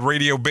hang out at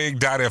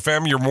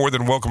radiobig.fm, you're more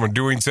than welcome in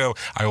doing so.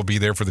 I will be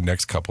there for the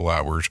next couple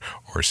hours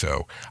or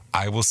so.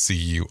 I will see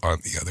you on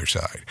the other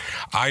side.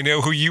 I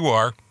know who you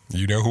are.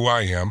 You know who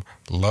I am.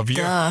 Love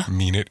you,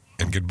 mean it,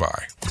 and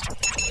goodbye.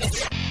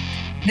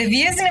 The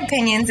views and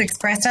opinions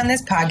expressed on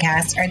this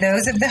podcast are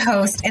those of the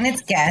host and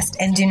its guest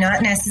and do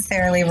not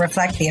necessarily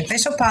reflect the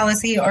official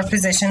policy or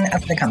position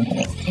of the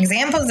company.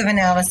 Examples of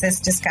analysis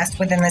discussed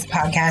within this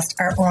podcast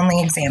are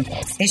only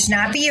examples. They should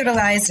not be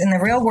utilized in the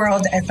real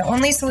world as the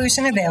only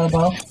solution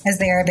available, as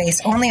they are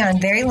based only on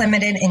very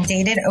limited and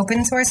dated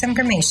open source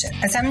information.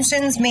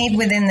 Assumptions made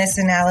within this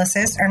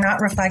analysis are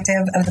not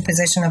reflective of the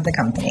position of the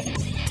company.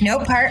 No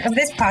part of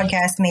this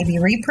podcast may be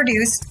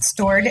reproduced,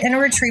 stored in a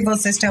retrieval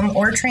system,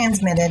 or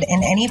transmitted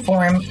in any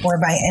form or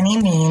by any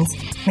means,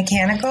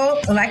 mechanical,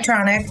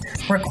 electronic,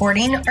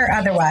 recording, or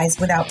otherwise,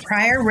 without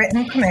prior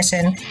written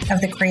permission of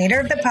the creator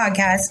of the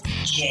podcast,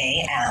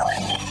 Jay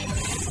Allen.